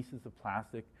 50,000 pieces of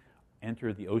plastic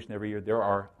enter the ocean every year. There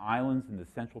are islands in the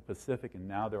Central Pacific, and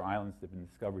now there are islands that have been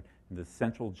discovered in the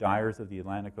central gyres of the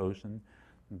Atlantic Ocean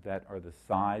that are the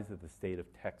size of the state of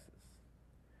Texas.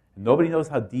 And nobody knows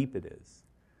how deep it is,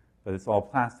 but it's all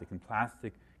plastic, and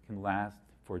plastic can last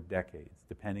for decades,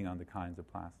 depending on the kinds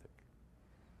of plastic.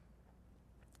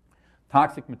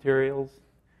 Toxic materials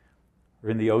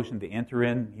are in the ocean. They enter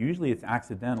in. Usually it's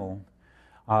accidental.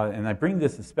 And I bring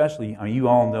this especially, you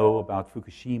all know about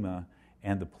Fukushima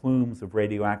and the plumes of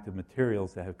radioactive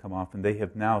materials that have come off, and they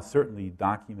have now certainly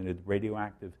documented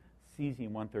radioactive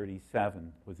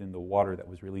cesium-137 was in the water that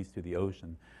was released to the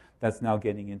ocean. That's now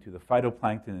getting into the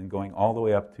phytoplankton and going all the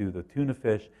way up to the tuna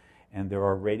fish, and there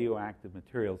are radioactive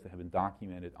materials that have been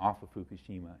documented off of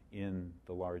Fukushima in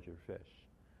the larger fish.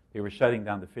 They were shutting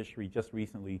down the fishery just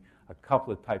recently. A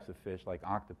couple of types of fish, like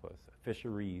octopus,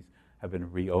 fisheries have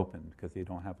been reopened because they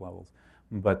don't have levels.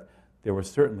 But there was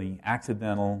certainly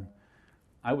accidental,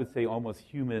 I would say almost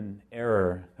human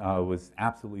error was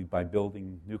absolutely by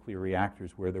building nuclear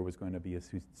reactors where there was going to be a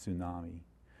tsunami.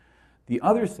 The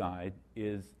other side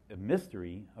is a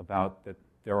mystery about that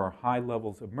there are high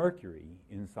levels of mercury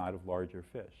inside of larger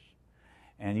fish.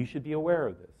 And you should be aware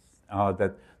of this,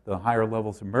 that the higher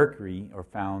levels of mercury are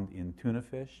found in tuna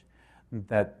fish,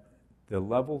 that the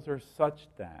levels are such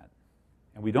that,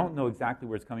 and we don't know exactly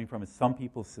where it's coming from, and some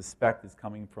people suspect it's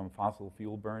coming from fossil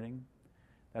fuel burning.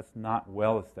 That's not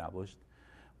well established.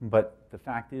 But the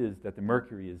fact is that the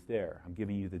mercury is there. I'm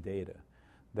giving you the data.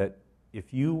 That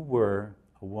if you were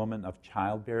a woman of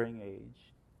childbearing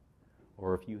age,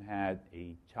 or if you had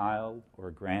a child or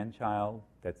a grandchild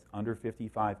that's under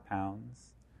 55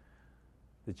 pounds,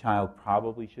 the child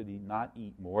probably should not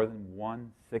eat more than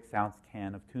 1 6-ounce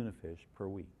can of tuna fish per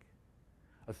week.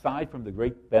 Aside from the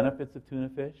great benefits of tuna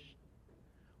fish,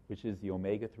 which is the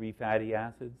omega-3 fatty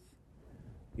acids,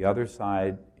 the other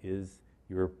side is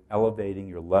you're elevating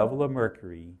your level of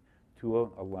mercury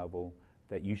to a level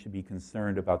that you should be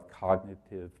concerned about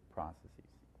cognitive processes.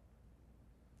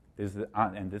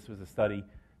 And this was a study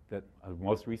that the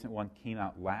most recent one came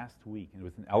out last week, and it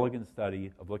was an elegant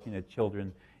study of looking at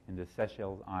children in the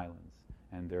Seychelles Islands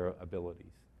and their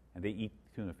abilities. And they eat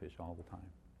tuna fish all the time.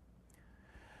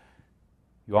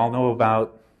 You all know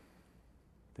about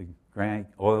the grand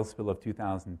oil spill of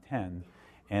 2010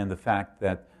 and the fact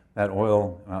that that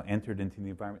oil entered into the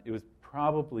environment. It was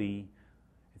probably,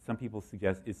 some people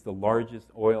suggest, it's the largest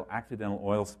accidental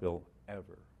oil spill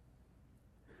ever.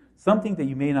 Something that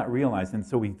you may not realize, and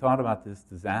so we thought about this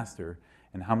disaster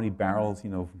and how many barrels,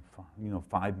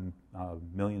 5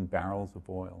 million barrels of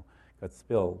oil got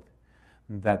spilled.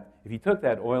 That if you took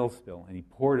that oil spill and you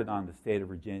poured it on the state of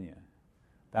Virginia,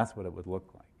 that's what it would look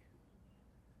like.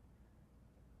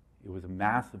 It was a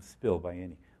massive spill by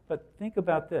any. But think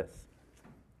about this.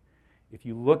 If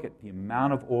you look at the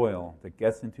amount of oil that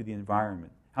gets into the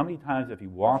environment, how many times have you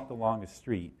walked along a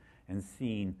street and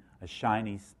seen a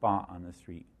shiny spot on the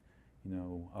street?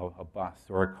 A bus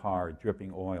or a car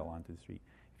dripping oil onto the street.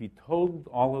 If you totaled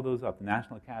all of those up, the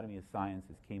National Academy of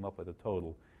Sciences came up with a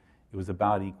total. It was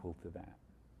about equal to that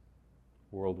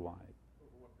worldwide.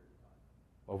 Over what period of time?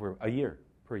 Over a year,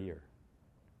 per year.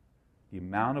 The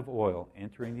amount of oil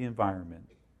entering the environment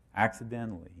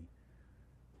accidentally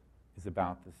is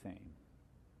about the same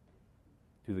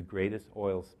to the greatest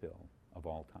oil spill of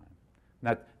all time.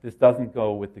 Now, this doesn't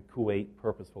go with the Kuwait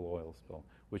purposeful oil spill,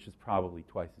 which is probably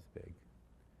twice as big.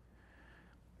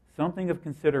 Something of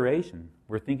consideration,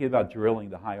 we're thinking about drilling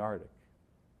the high Arctic.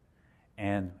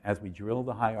 And as we drill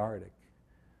the high Arctic,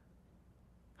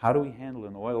 how do we handle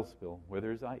an oil spill where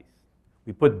there's ice?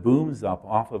 We put booms up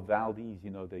off of Valdez,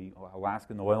 the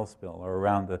Alaskan oil spill, or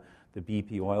around the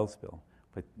BP oil spill.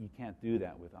 But you can't do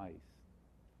that with ice.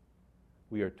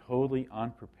 We are totally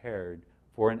unprepared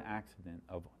for an accident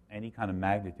of any kind of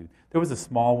magnitude. There was a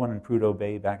small one in Prudhoe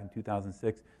Bay back in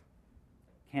 2006.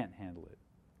 Can't handle it.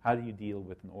 How do you deal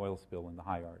with an oil spill in the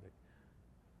high Arctic?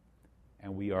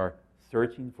 And we are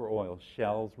searching for oil.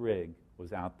 Shell's rig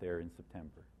was out there in September.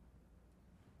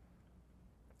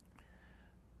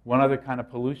 One other kind of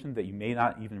pollution that you may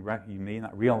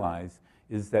not realize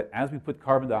is that as we put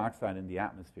carbon dioxide in the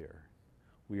atmosphere,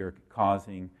 we are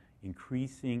causing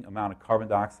increasing amount of carbon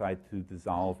dioxide to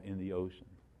dissolve in the ocean.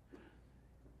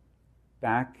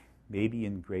 Back maybe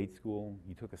in grade school,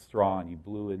 you took a straw and you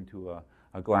blew into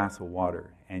a glass of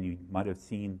water, and you might have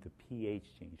seen the pH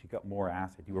change. You got more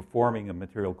acid. You were forming a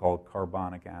material called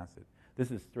carbonic acid.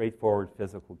 This is straightforward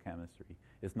physical chemistry.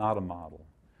 It's not a model.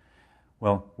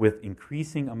 Well, with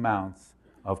increasing amounts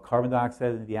of carbon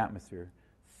dioxide in the atmosphere,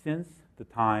 since the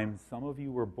time some of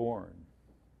you were born,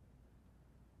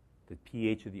 the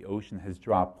pH of the ocean has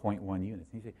dropped 0.1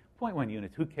 units. And you say, 0.1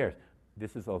 units, who cares?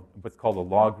 This is what's called a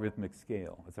logarithmic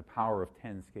scale. It's a power of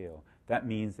 10 scale. That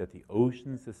means that the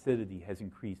ocean's acidity has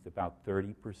increased about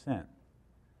 30%.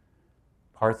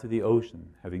 Parts of the ocean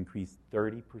have increased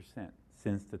 30%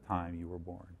 since the time you were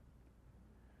born.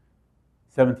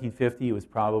 1750, it was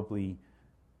probably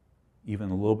even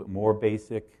a little bit more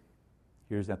basic.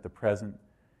 Here's at the present.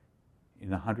 In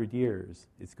 100 years,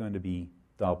 it's going to be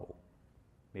double,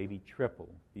 maybe triple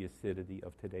the acidity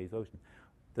of today's ocean.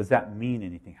 Does that mean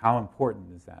anything? How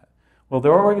important is that? Well,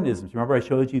 there are organisms. Remember I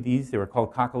showed you these? They were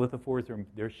called coccolithophores.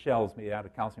 They're shells made out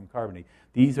of calcium carbonate.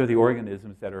 These are the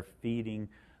organisms that are feeding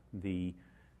the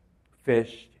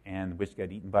fish and which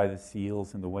get eaten by the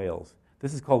seals and the whales.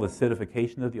 This is called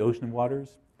acidification of the ocean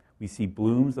waters. We see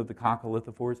blooms of the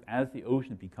coccolithophores. As the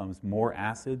ocean becomes more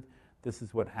acid, this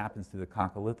is what happens to the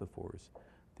coccolithophores.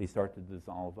 They start to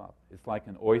dissolve up. It's like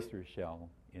an oyster shell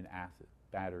in acid,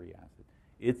 battery acid.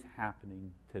 It's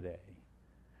happening today.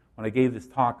 When I gave this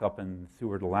talk up in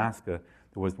Seward, Alaska,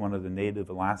 there was one of the native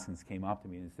Alaskans came up to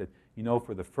me and said, you know,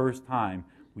 for the first time,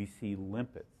 we see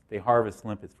limpets. They harvest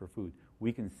limpets for food.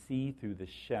 We can see through the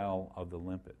shell of the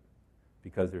limpet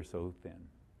because they're so thin.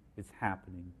 It's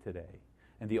happening today.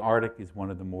 And the Arctic is one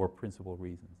of the more principal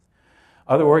reasons.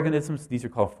 Other organisms, these are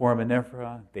called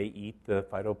foraminifera. They eat the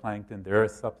phytoplankton. There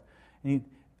are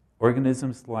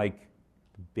organisms like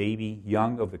the baby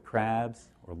young of the crabs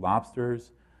or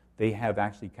lobsters. They have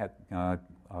actually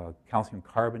calcium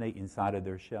carbonate inside of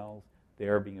their shells. They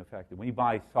are being affected. When you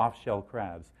buy soft shell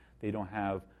crabs, they don't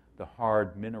have the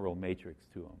hard mineral matrix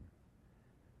to them.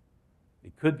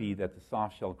 It could be that the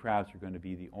soft shell crabs are going to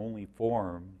be the only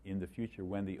form in the future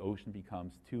when the ocean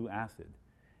becomes too acid.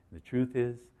 And the truth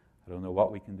is, I don't know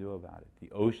what we can do about it.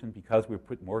 The ocean, because we're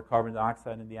putting more carbon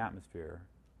dioxide in the atmosphere,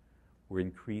 we're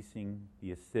increasing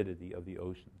the acidity of the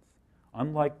oceans.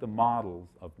 Unlike the models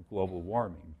of global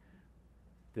warming,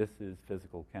 this is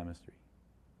physical chemistry.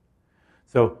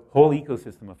 So whole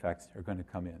ecosystem effects are going to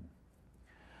come in.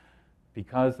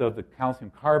 Because of the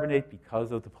calcium carbonate,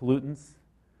 because of the pollutants,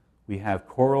 we have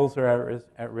corals are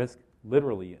at risk.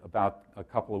 Literally, about a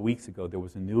couple of weeks ago, there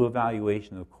was a new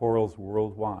evaluation of corals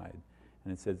worldwide,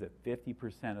 and it says that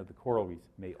 50% of the coral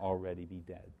reefs may already be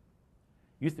dead.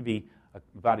 It used to be,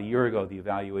 about a year ago, the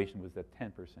evaluation was at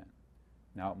 10%.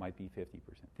 Now it might be 50%.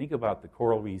 Think about the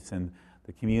coral reefs and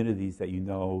the communities that you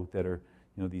know that are,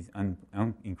 these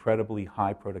incredibly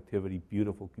high productivity,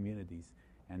 beautiful communities,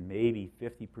 and maybe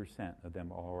 50% of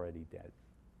them are already dead.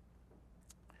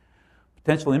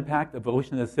 Potential impact of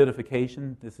ocean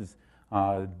acidification. This is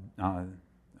a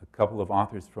couple of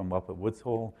authors from up at Woods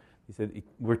Hole. He said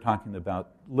we're talking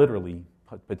about literally,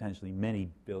 potentially many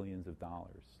billions of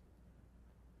dollars.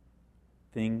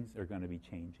 Things are going to be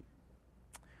changing.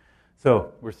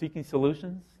 So we're seeking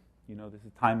solutions. This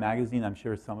is Time Magazine. I'm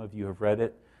sure some of you have read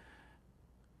it.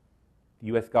 The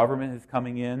U.S. government is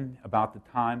coming in. About the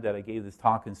time that I gave this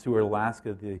talk in Seward,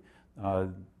 Alaska,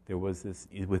 there was this,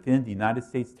 within the United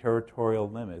States territorial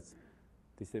limits,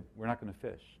 they said, we're not going to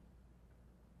fish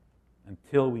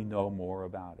until we know more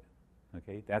about it.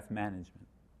 Okay, that's management.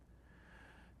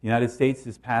 The United States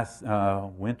this past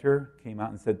winter came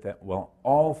out and said that, well,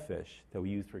 all fish that we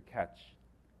use for catch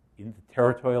in the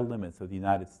territorial limits of the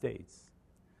United States,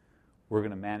 we're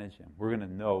going to manage them. We're going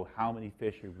to know how many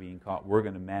fish are being caught. We're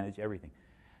going to manage everything.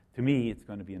 To me, it's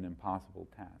going to be an impossible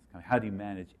task. How do you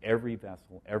manage every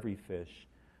vessel, every fish?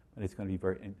 And it's going to be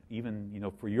very, and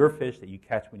even, for your fish that you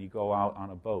catch when you go out on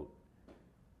a boat,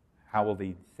 how will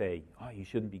they say, oh, you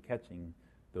shouldn't be catching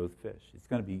those fish? It's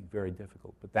going to be very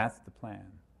difficult, but that's the plan.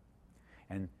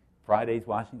 And Friday's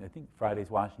Washington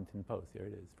Post, there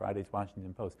it is, Friday's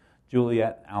Washington Post.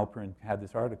 Juliet Alperin had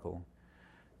this article.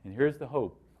 And here's the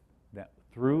hope, that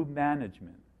through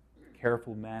management,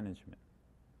 careful management,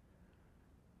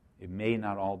 it may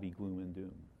not all be gloom and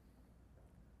doom,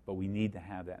 but we need to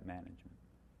have that management.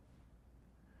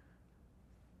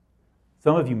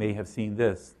 Some of you may have seen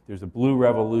this. There's a blue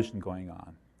revolution going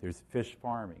on. There's fish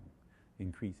farming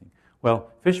increasing.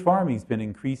 Well, fish farming's been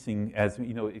increasing as,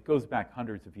 it goes back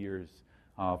hundreds of years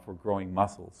for growing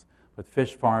mussels. But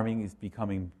fish farming is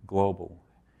becoming global.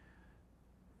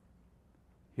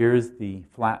 Here's the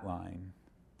flat line.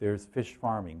 There's fish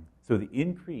farming. So the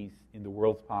increase in the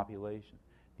world's population,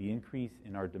 the increase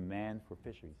in our demand for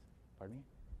fisheries. Pardon me?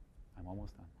 I'm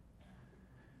almost done.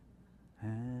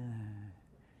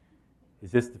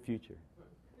 Is this the future?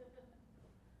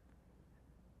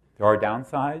 There are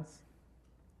downsides.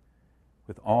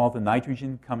 With all the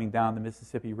nitrogen coming down the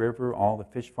Mississippi River, all the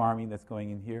fish farming that's going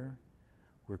in here,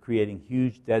 we're creating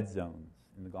huge dead zones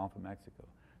in the Gulf of Mexico.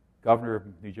 Governor of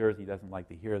New Jersey doesn't like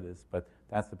to hear this, but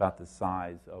that's about the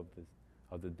size of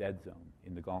the dead zone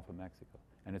in the Gulf of Mexico,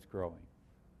 and it's growing.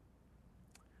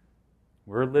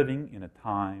 We're living in a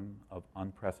time of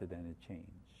unprecedented change.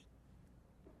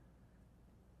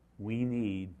 We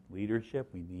need leadership,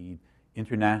 we need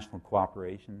international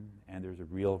cooperation, and there's a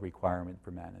real requirement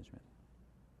for management.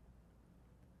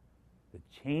 The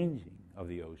changing of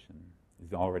the ocean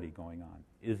is already going on.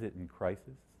 Is it in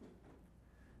crisis?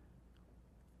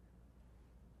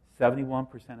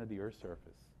 71% of the Earth's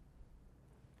surface.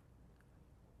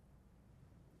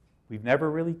 We've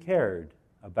never really cared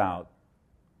about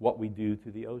what we do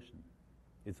to the ocean.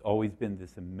 It's always been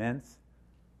this immense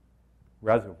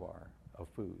reservoir of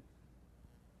food.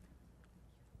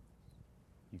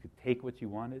 You could take what you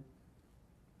wanted,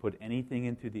 put anything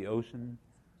into the ocean,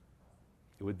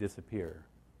 it would disappear.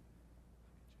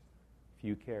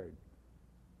 Few cared.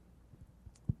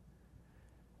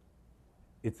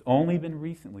 It's only been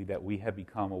recently that we have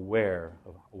become aware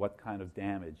of what kind of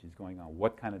damage is going on,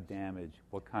 what kind of damage,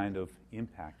 what kind of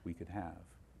impact we could have.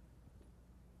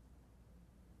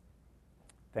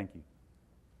 Thank you.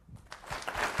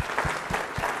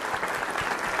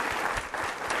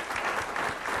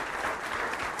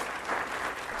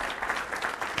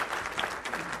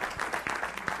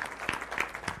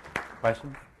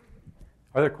 Questions?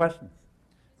 Are there questions?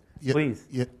 Yeah, Please.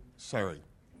 Yeah, sorry.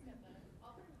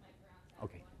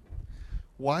 Okay.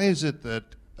 Why is it that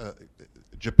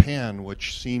Japan,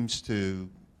 which seems to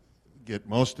get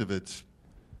most of its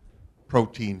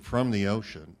protein from the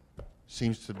ocean,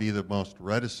 seems to be the most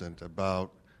reticent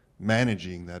about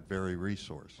managing that very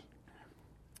resource?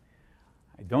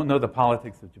 I don't know the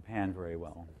politics of Japan very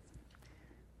well,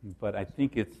 but I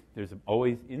think there's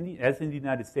always, as in the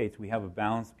United States, we have a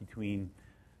balance between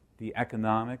the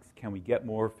economics, can we get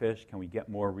more fish, can we get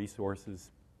more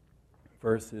resources,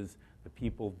 versus the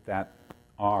people that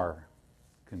are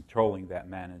controlling that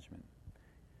management.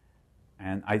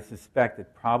 And I suspect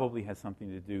it probably has something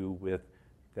to do with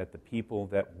that the people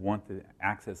that want to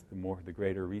access the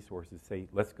greater resources say,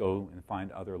 let's go and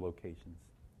find other locations.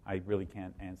 I really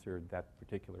can't answer that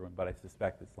particular one, but I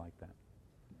suspect it's like that.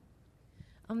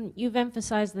 You've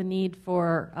emphasized the need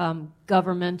for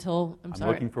governmental. I'm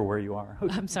looking for where you are.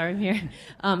 I'm sorry, I'm here.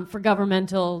 For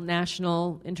governmental,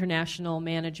 national, international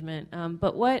management.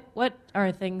 But what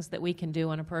are things that we can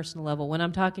do on a personal level? When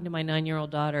I'm talking to my 9-year-old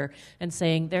daughter and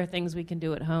saying there are things we can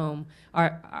do at home,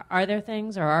 are there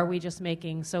things, or are we just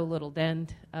making so little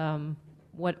dent?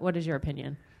 What is your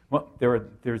opinion? Well,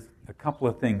 there's a couple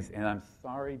of things, and I'm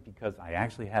sorry because I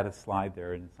actually had a slide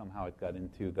there, and somehow it got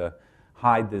into the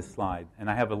hide this slide.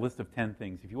 And I have a list of 10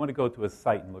 things. If you want to go to a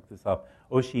site and look this up,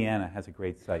 Oceana has a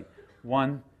great site.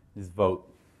 One is vote,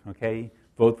 okay?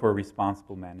 Vote for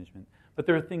responsible management. But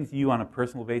there are things you, on a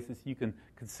personal basis, you can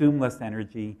consume less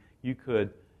energy. You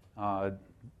could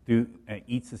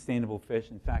eat sustainable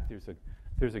fish. In fact,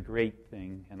 there's a great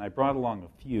thing, and I brought along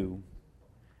a few,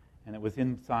 and it was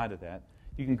inside of that.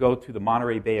 You can go to the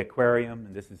Monterey Bay Aquarium,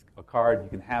 and this is a card. You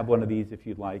can have one of these if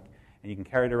you'd like. And you can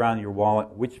carry it around in your wallet.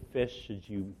 Which fish should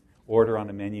you order on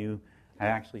the menu? I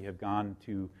actually have gone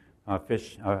to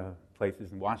fish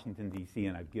places in Washington, D.C.,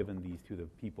 and I've given these to the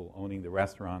people owning the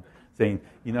restaurant, saying,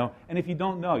 and if you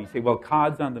don't know, you say, well,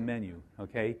 cod's on the menu,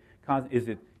 okay? Cod, is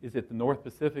it the North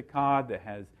Pacific cod that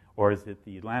has, or is it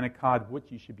the Atlantic cod?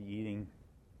 What you should be eating.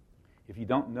 If you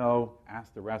don't know,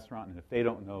 ask the restaurant, and if they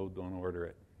don't know, don't order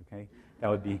it, okay? That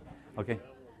would be, okay?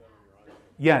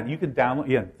 Yeah, you can download.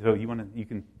 Yeah, so you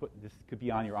can put this could be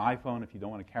on your iPhone if you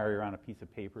don't want to carry around a piece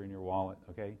of paper in your wallet.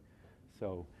 Okay,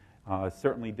 so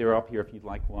certainly they're up here if you'd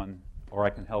like one, or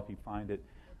I can help you find it.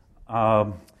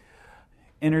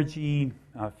 Energy,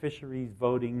 fisheries,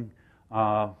 voting,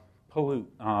 pollute.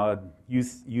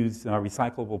 Use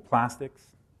recyclable plastics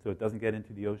so it doesn't get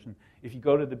into the ocean. If you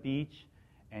go to the beach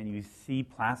and you see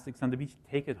plastics on the beach,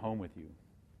 take it home with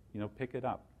you. Pick it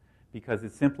up. Because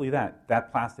it's simply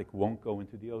that plastic won't go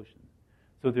into the ocean.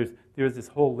 So there's this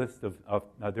whole list of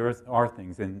there are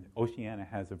things, and Oceana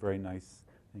has a very nice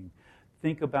thing.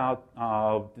 Think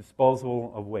about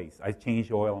disposal of waste. I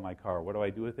change oil in my car. What do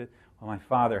I do with it? Well, my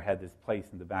father had this place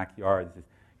in the backyard that says,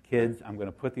 kids, I'm going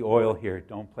to put the oil here.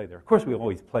 Don't play there. Of course, we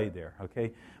always played there,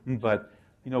 okay? But,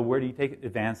 where do you take it?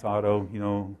 Advanced Auto,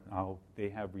 they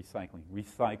have recycling.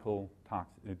 Recycle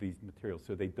these materials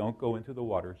so they don't go into the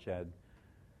watershed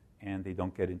and they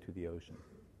don't get into the ocean.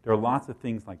 There are lots of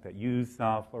things like that. Use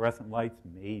fluorescent lights,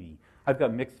 maybe. I've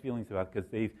got mixed feelings about it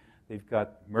because they've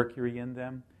got mercury in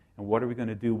them, And what are we going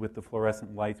to do with the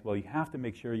fluorescent lights? Well, you have to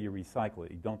make sure you recycle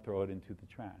it. You don't throw it into the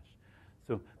trash.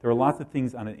 So there are lots of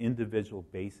things on an individual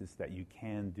basis that you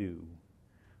can do.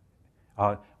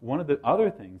 One of the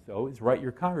other things, though, is write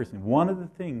your congressman. One of the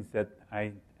things that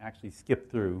I actually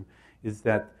skipped through is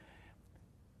that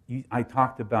I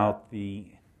talked about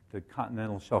the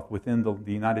continental shelf within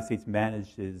the United States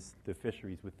manages the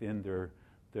fisheries within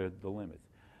the limits.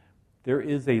 There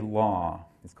is a law,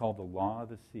 it's called the Law of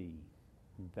the Sea,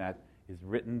 that is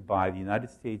written by the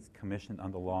United States Commission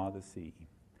on the Law of the Sea.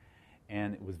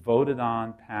 And it was voted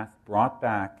on, passed, brought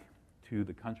back to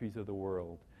the countries of the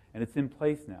world. And it's in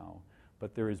place now.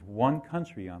 But there is one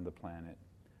country on the planet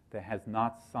that has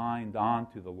not signed on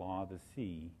to the Law of the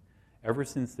Sea ever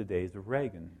since the days of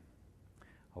Reagan.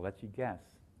 I'll let you guess.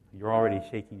 You're already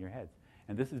shaking your heads.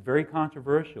 And this is very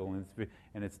controversial,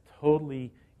 and it's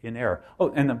totally in error.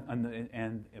 Oh,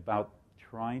 and about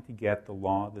trying to get the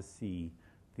Law of the Sea,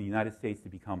 the United States, to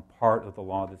become part of the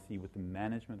Law of the Sea with the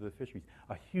management of the fisheries.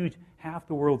 A huge, half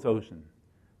the world's ocean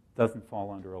doesn't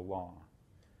fall under a law.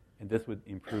 And this would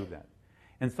improve that.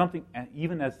 And something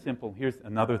even as simple, here's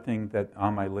another thing that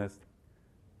on my list,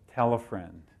 tell a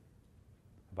friend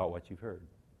about what you've heard.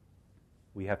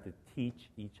 We have to teach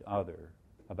each other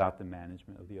about the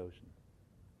management of the ocean.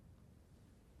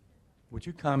 Would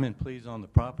you comment, please, on the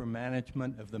proper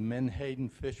management of the menhaden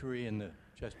fishery in the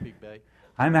Chesapeake Bay?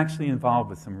 I'm actually involved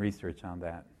with some research on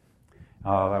that.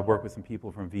 I work with some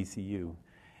people from VCU.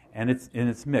 And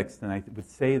it's mixed, and I would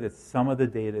say that some of the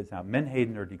data is out.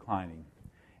 Menhaden are declining,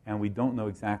 and we don't know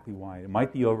exactly why. It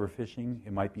might be overfishing,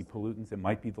 it might be pollutants, it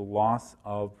might be the loss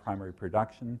of primary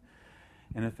production.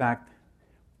 And in fact,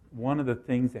 one of the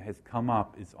things that has come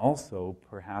up is also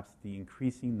perhaps the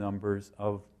increasing numbers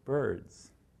of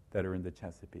birds that are in the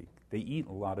Chesapeake. They eat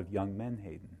a lot of young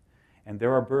menhaden. And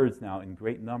there are birds now in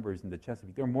great numbers in the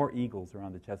Chesapeake. There are more eagles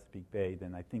around the Chesapeake Bay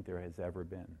than I think there has ever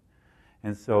been.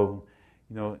 And so,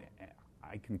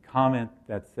 I can comment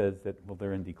that says that, well,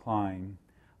 they're in decline.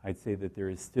 I'd say that there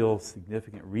is still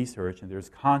significant research, and there's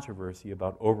controversy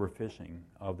about overfishing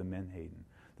of the menhaden.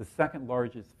 The second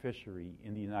largest fishery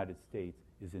in the United States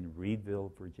is in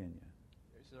Reedville, Virginia.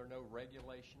 Is there no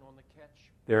regulation on the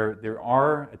catch? There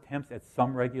are attempts at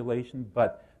some regulation,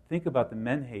 but think about the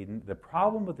menhaden. The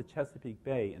problem with the Chesapeake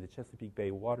Bay and the Chesapeake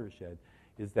Bay watershed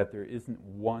is that there isn't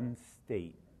one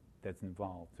state that's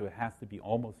involved, so it has to be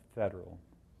almost federal.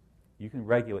 You can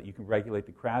regulate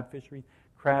the crab fishery.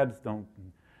 Crabs don't,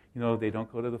 they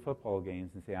don't go to the football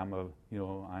games and say, I'm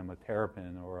a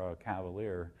terrapin or a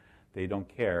cavalier. They don't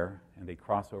care, and they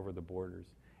cross over the borders.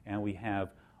 And we've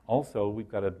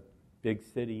got a big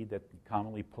city that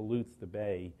commonly pollutes the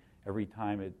bay. Every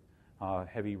time it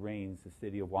heavy rains, the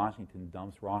city of Washington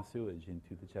dumps raw sewage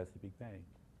into the Chesapeake Bay.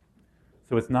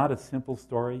 So it's not a simple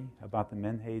story about the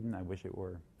menhaden. I wish it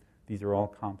were. These are all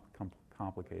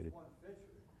complicated.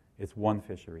 It's one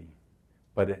fishery.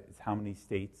 But it's how many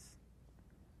states?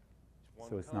 It's one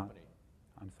so it's company.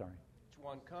 Not. I'm sorry. It's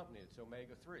one company. It's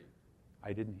omega-3.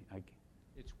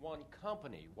 It's one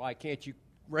company. Why can't you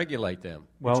regulate them?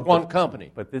 Well, it's one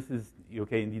company. But this is,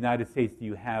 okay, in the United States, do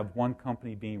you have one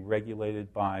company being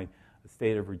regulated by the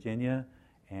state of Virginia?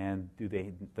 And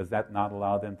does that not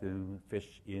allow them to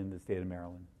fish in the state of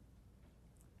Maryland?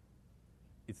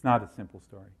 It's not a simple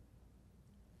story.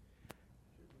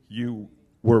 You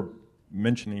were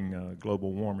mentioning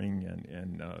global warming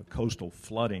and coastal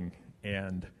flooding,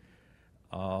 and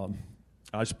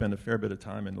I spent a fair bit of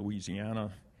time in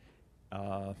Louisiana.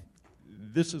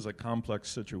 This is a complex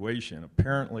situation.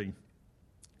 Apparently,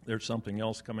 there's something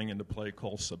else coming into play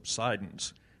called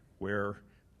subsidence, where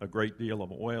a great deal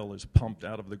of oil is pumped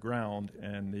out of the ground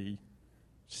and the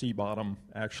sea bottom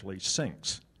actually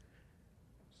sinks,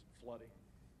 flooding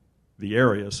the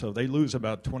area. So they lose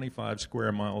about 25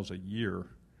 square miles a year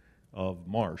of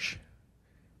marsh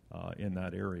in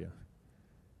that area.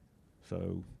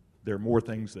 So there are more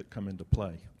things that come into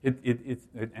play.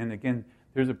 And again,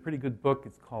 there's a pretty good book.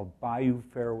 It's called Bayou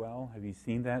Farewell. Have you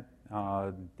seen that?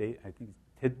 I think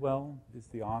Tidwell is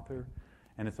the author,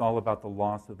 and it's all about the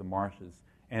loss of the marshes.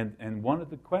 And one of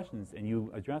the questions, and you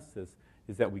addressed this,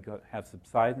 is that we have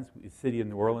subsidence. The city of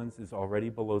New Orleans is already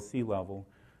below sea level.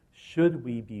 Should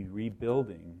we be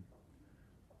rebuilding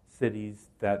cities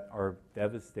that are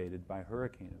devastated by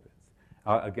hurricane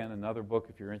events? Again, another book,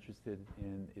 if you're interested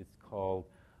in, it's called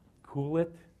Cool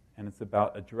It, and it's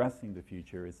about addressing the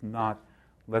future. It's not,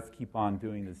 let's keep on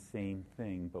doing the same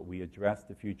thing, but we address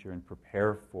the future and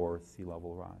prepare for sea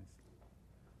level rise.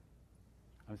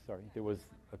 I'm sorry, there was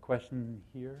a question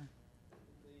here?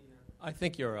 I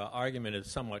think your argument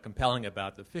is somewhat compelling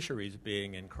about the fisheries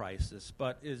being in crisis,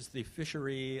 but is the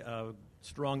fishery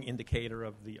strong indicator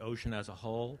of the ocean as a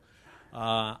whole.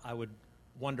 I would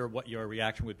wonder what your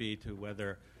reaction would be to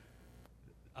whether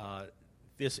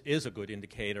this is a good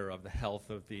indicator of the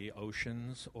health of the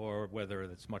oceans, or whether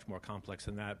it's much more complex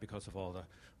than that because of all the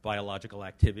biological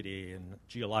activity and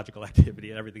geological activity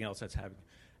and everything else that's having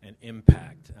an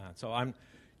impact.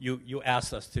 You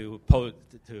asked us to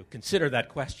consider that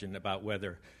question about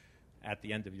whether, at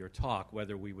the end of your talk,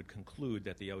 whether we would conclude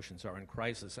that the oceans are in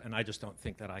crisis, and I just don't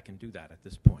think that I can do that at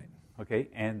this point. Okay,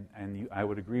 I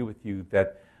would agree with you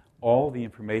that all the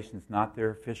information is not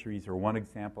there. Fisheries are one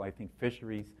example. I think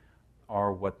fisheries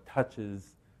are what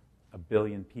touches 1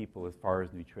 billion people as far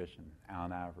as nutrition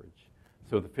on average.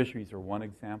 So the fisheries are one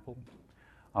example.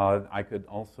 I could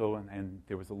also, and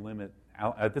there was a limit.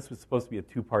 This was supposed to be a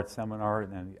 2-part seminar,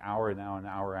 and then an hour now, an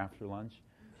hour after lunch.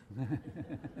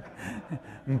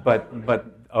 but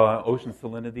ocean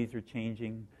salinities are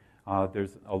changing.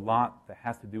 There's a lot that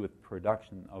has to do with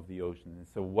production of the ocean. And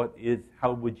so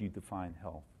how would you define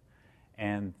health?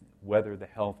 And whether the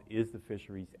health is the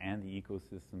fisheries and the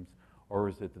ecosystems, or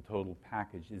is it the total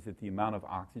package? Is it the amount of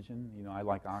oxygen? I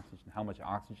like oxygen. How much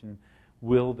oxygen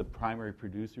will the primary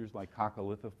producers like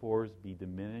coccolithophores be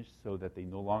diminished so that they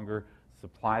no longer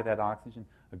supply that oxygen?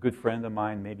 A good friend of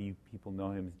mine, maybe people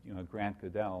know him, Grant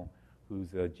Goodell,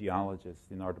 who's a geologist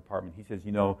in our department. He says,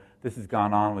 this has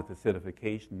gone on with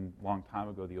acidification. A long time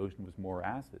ago, the ocean was more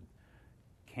acid.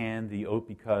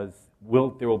 Because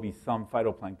there will be some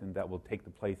phytoplankton that will take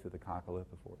the place of the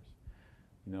coccolithophores.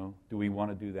 Do we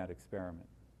want to do that experiment?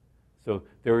 So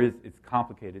it's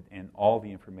complicated, and all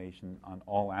the information on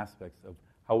all aspects of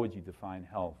how would you define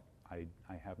health, I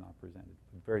have not presented.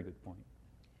 Very good point.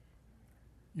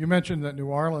 You mentioned that New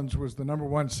Orleans was the number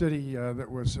 1 city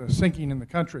that was sinking in the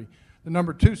country. The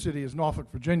number 2 city is Norfolk,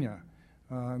 Virginia.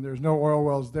 There's no oil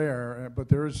wells there, but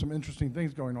there is some interesting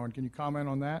things going on. Can you comment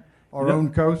on that? Our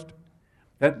own coast?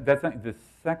 That's not, the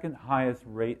second highest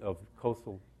rate of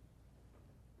coastal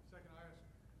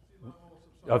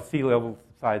sea level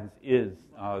subsidence is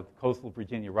coastal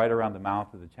Virginia, right around the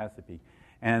mouth of the Chesapeake.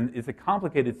 And it's a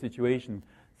complicated situation.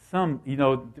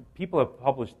 People have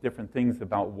published different things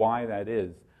about why that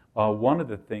is. One of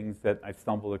the things that I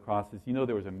stumbled across is,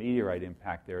 there was a meteorite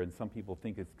impact there, and some people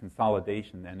think it's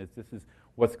consolidation, and this is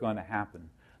what's going to happen.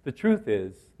 The truth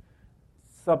is,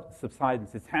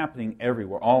 subsidence is happening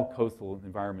everywhere. All coastal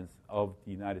environments of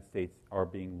the United States are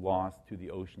being lost to the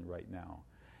ocean right now.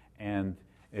 And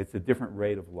it's a different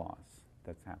rate of loss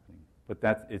that's happening. But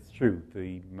it's true.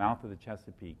 The mouth of the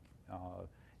Chesapeake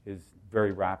is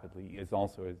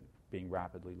also being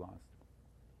rapidly lost.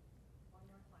 One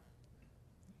more question.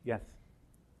 Yes.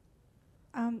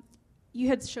 You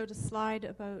had showed a slide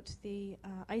about the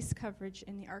ice coverage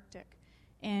in the Arctic,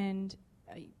 and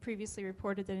previously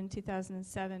reported that in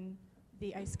 2007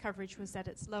 the ice coverage was at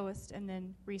its lowest, and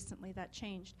then recently that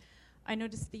changed. I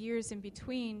noticed the years in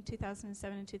between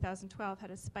 2007 and 2012 had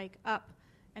a spike up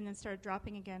and then started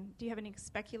dropping again. Do you have any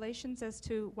speculations as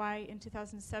to why in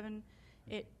 2007,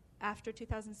 after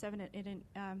 2007,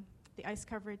 the ice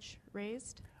coverage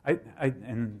raised?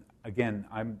 And again,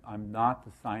 I'm not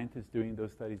the scientist doing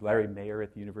those studies. Larry Mayer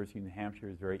at the University of New Hampshire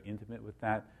is very intimate with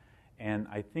that. And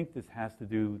I think this has to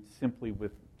do simply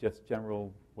with just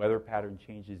general weather pattern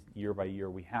changes year by year.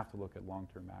 We have to look at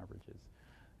long-term averages.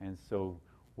 And so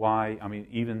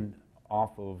even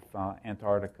off of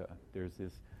Antarctica, there's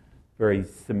this very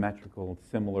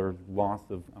similar loss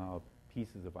of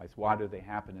pieces of ice. Why do they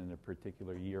happen in a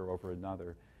particular year over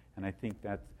another? And I think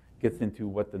that gets into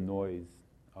what the noise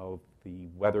of the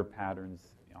weather patterns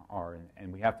are.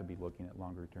 And we have to be looking at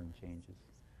longer-term changes.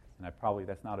 And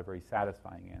that's not a very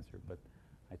satisfying answer, but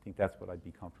I think that's what I'd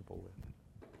be comfortable with.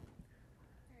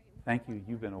 Thank you.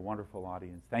 You've been a wonderful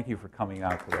audience. Thank you for coming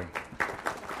out today.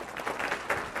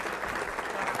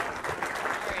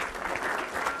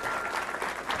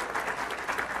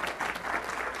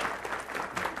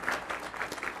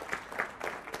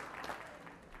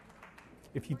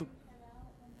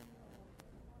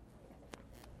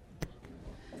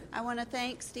 I want to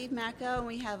thank Steve Macko, and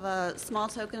we have a small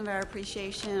token of our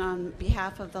appreciation on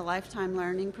behalf of the Lifetime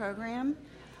Learning Program.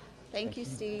 Thank you,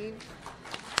 Steve.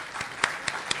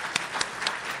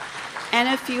 And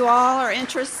if you all are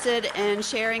interested in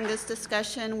sharing this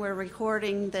discussion, we're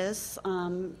recording this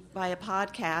via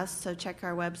podcast, so check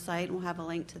our website, and we'll have a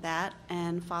link to that.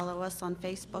 And follow us on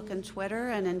Facebook and Twitter,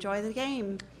 and enjoy the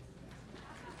game.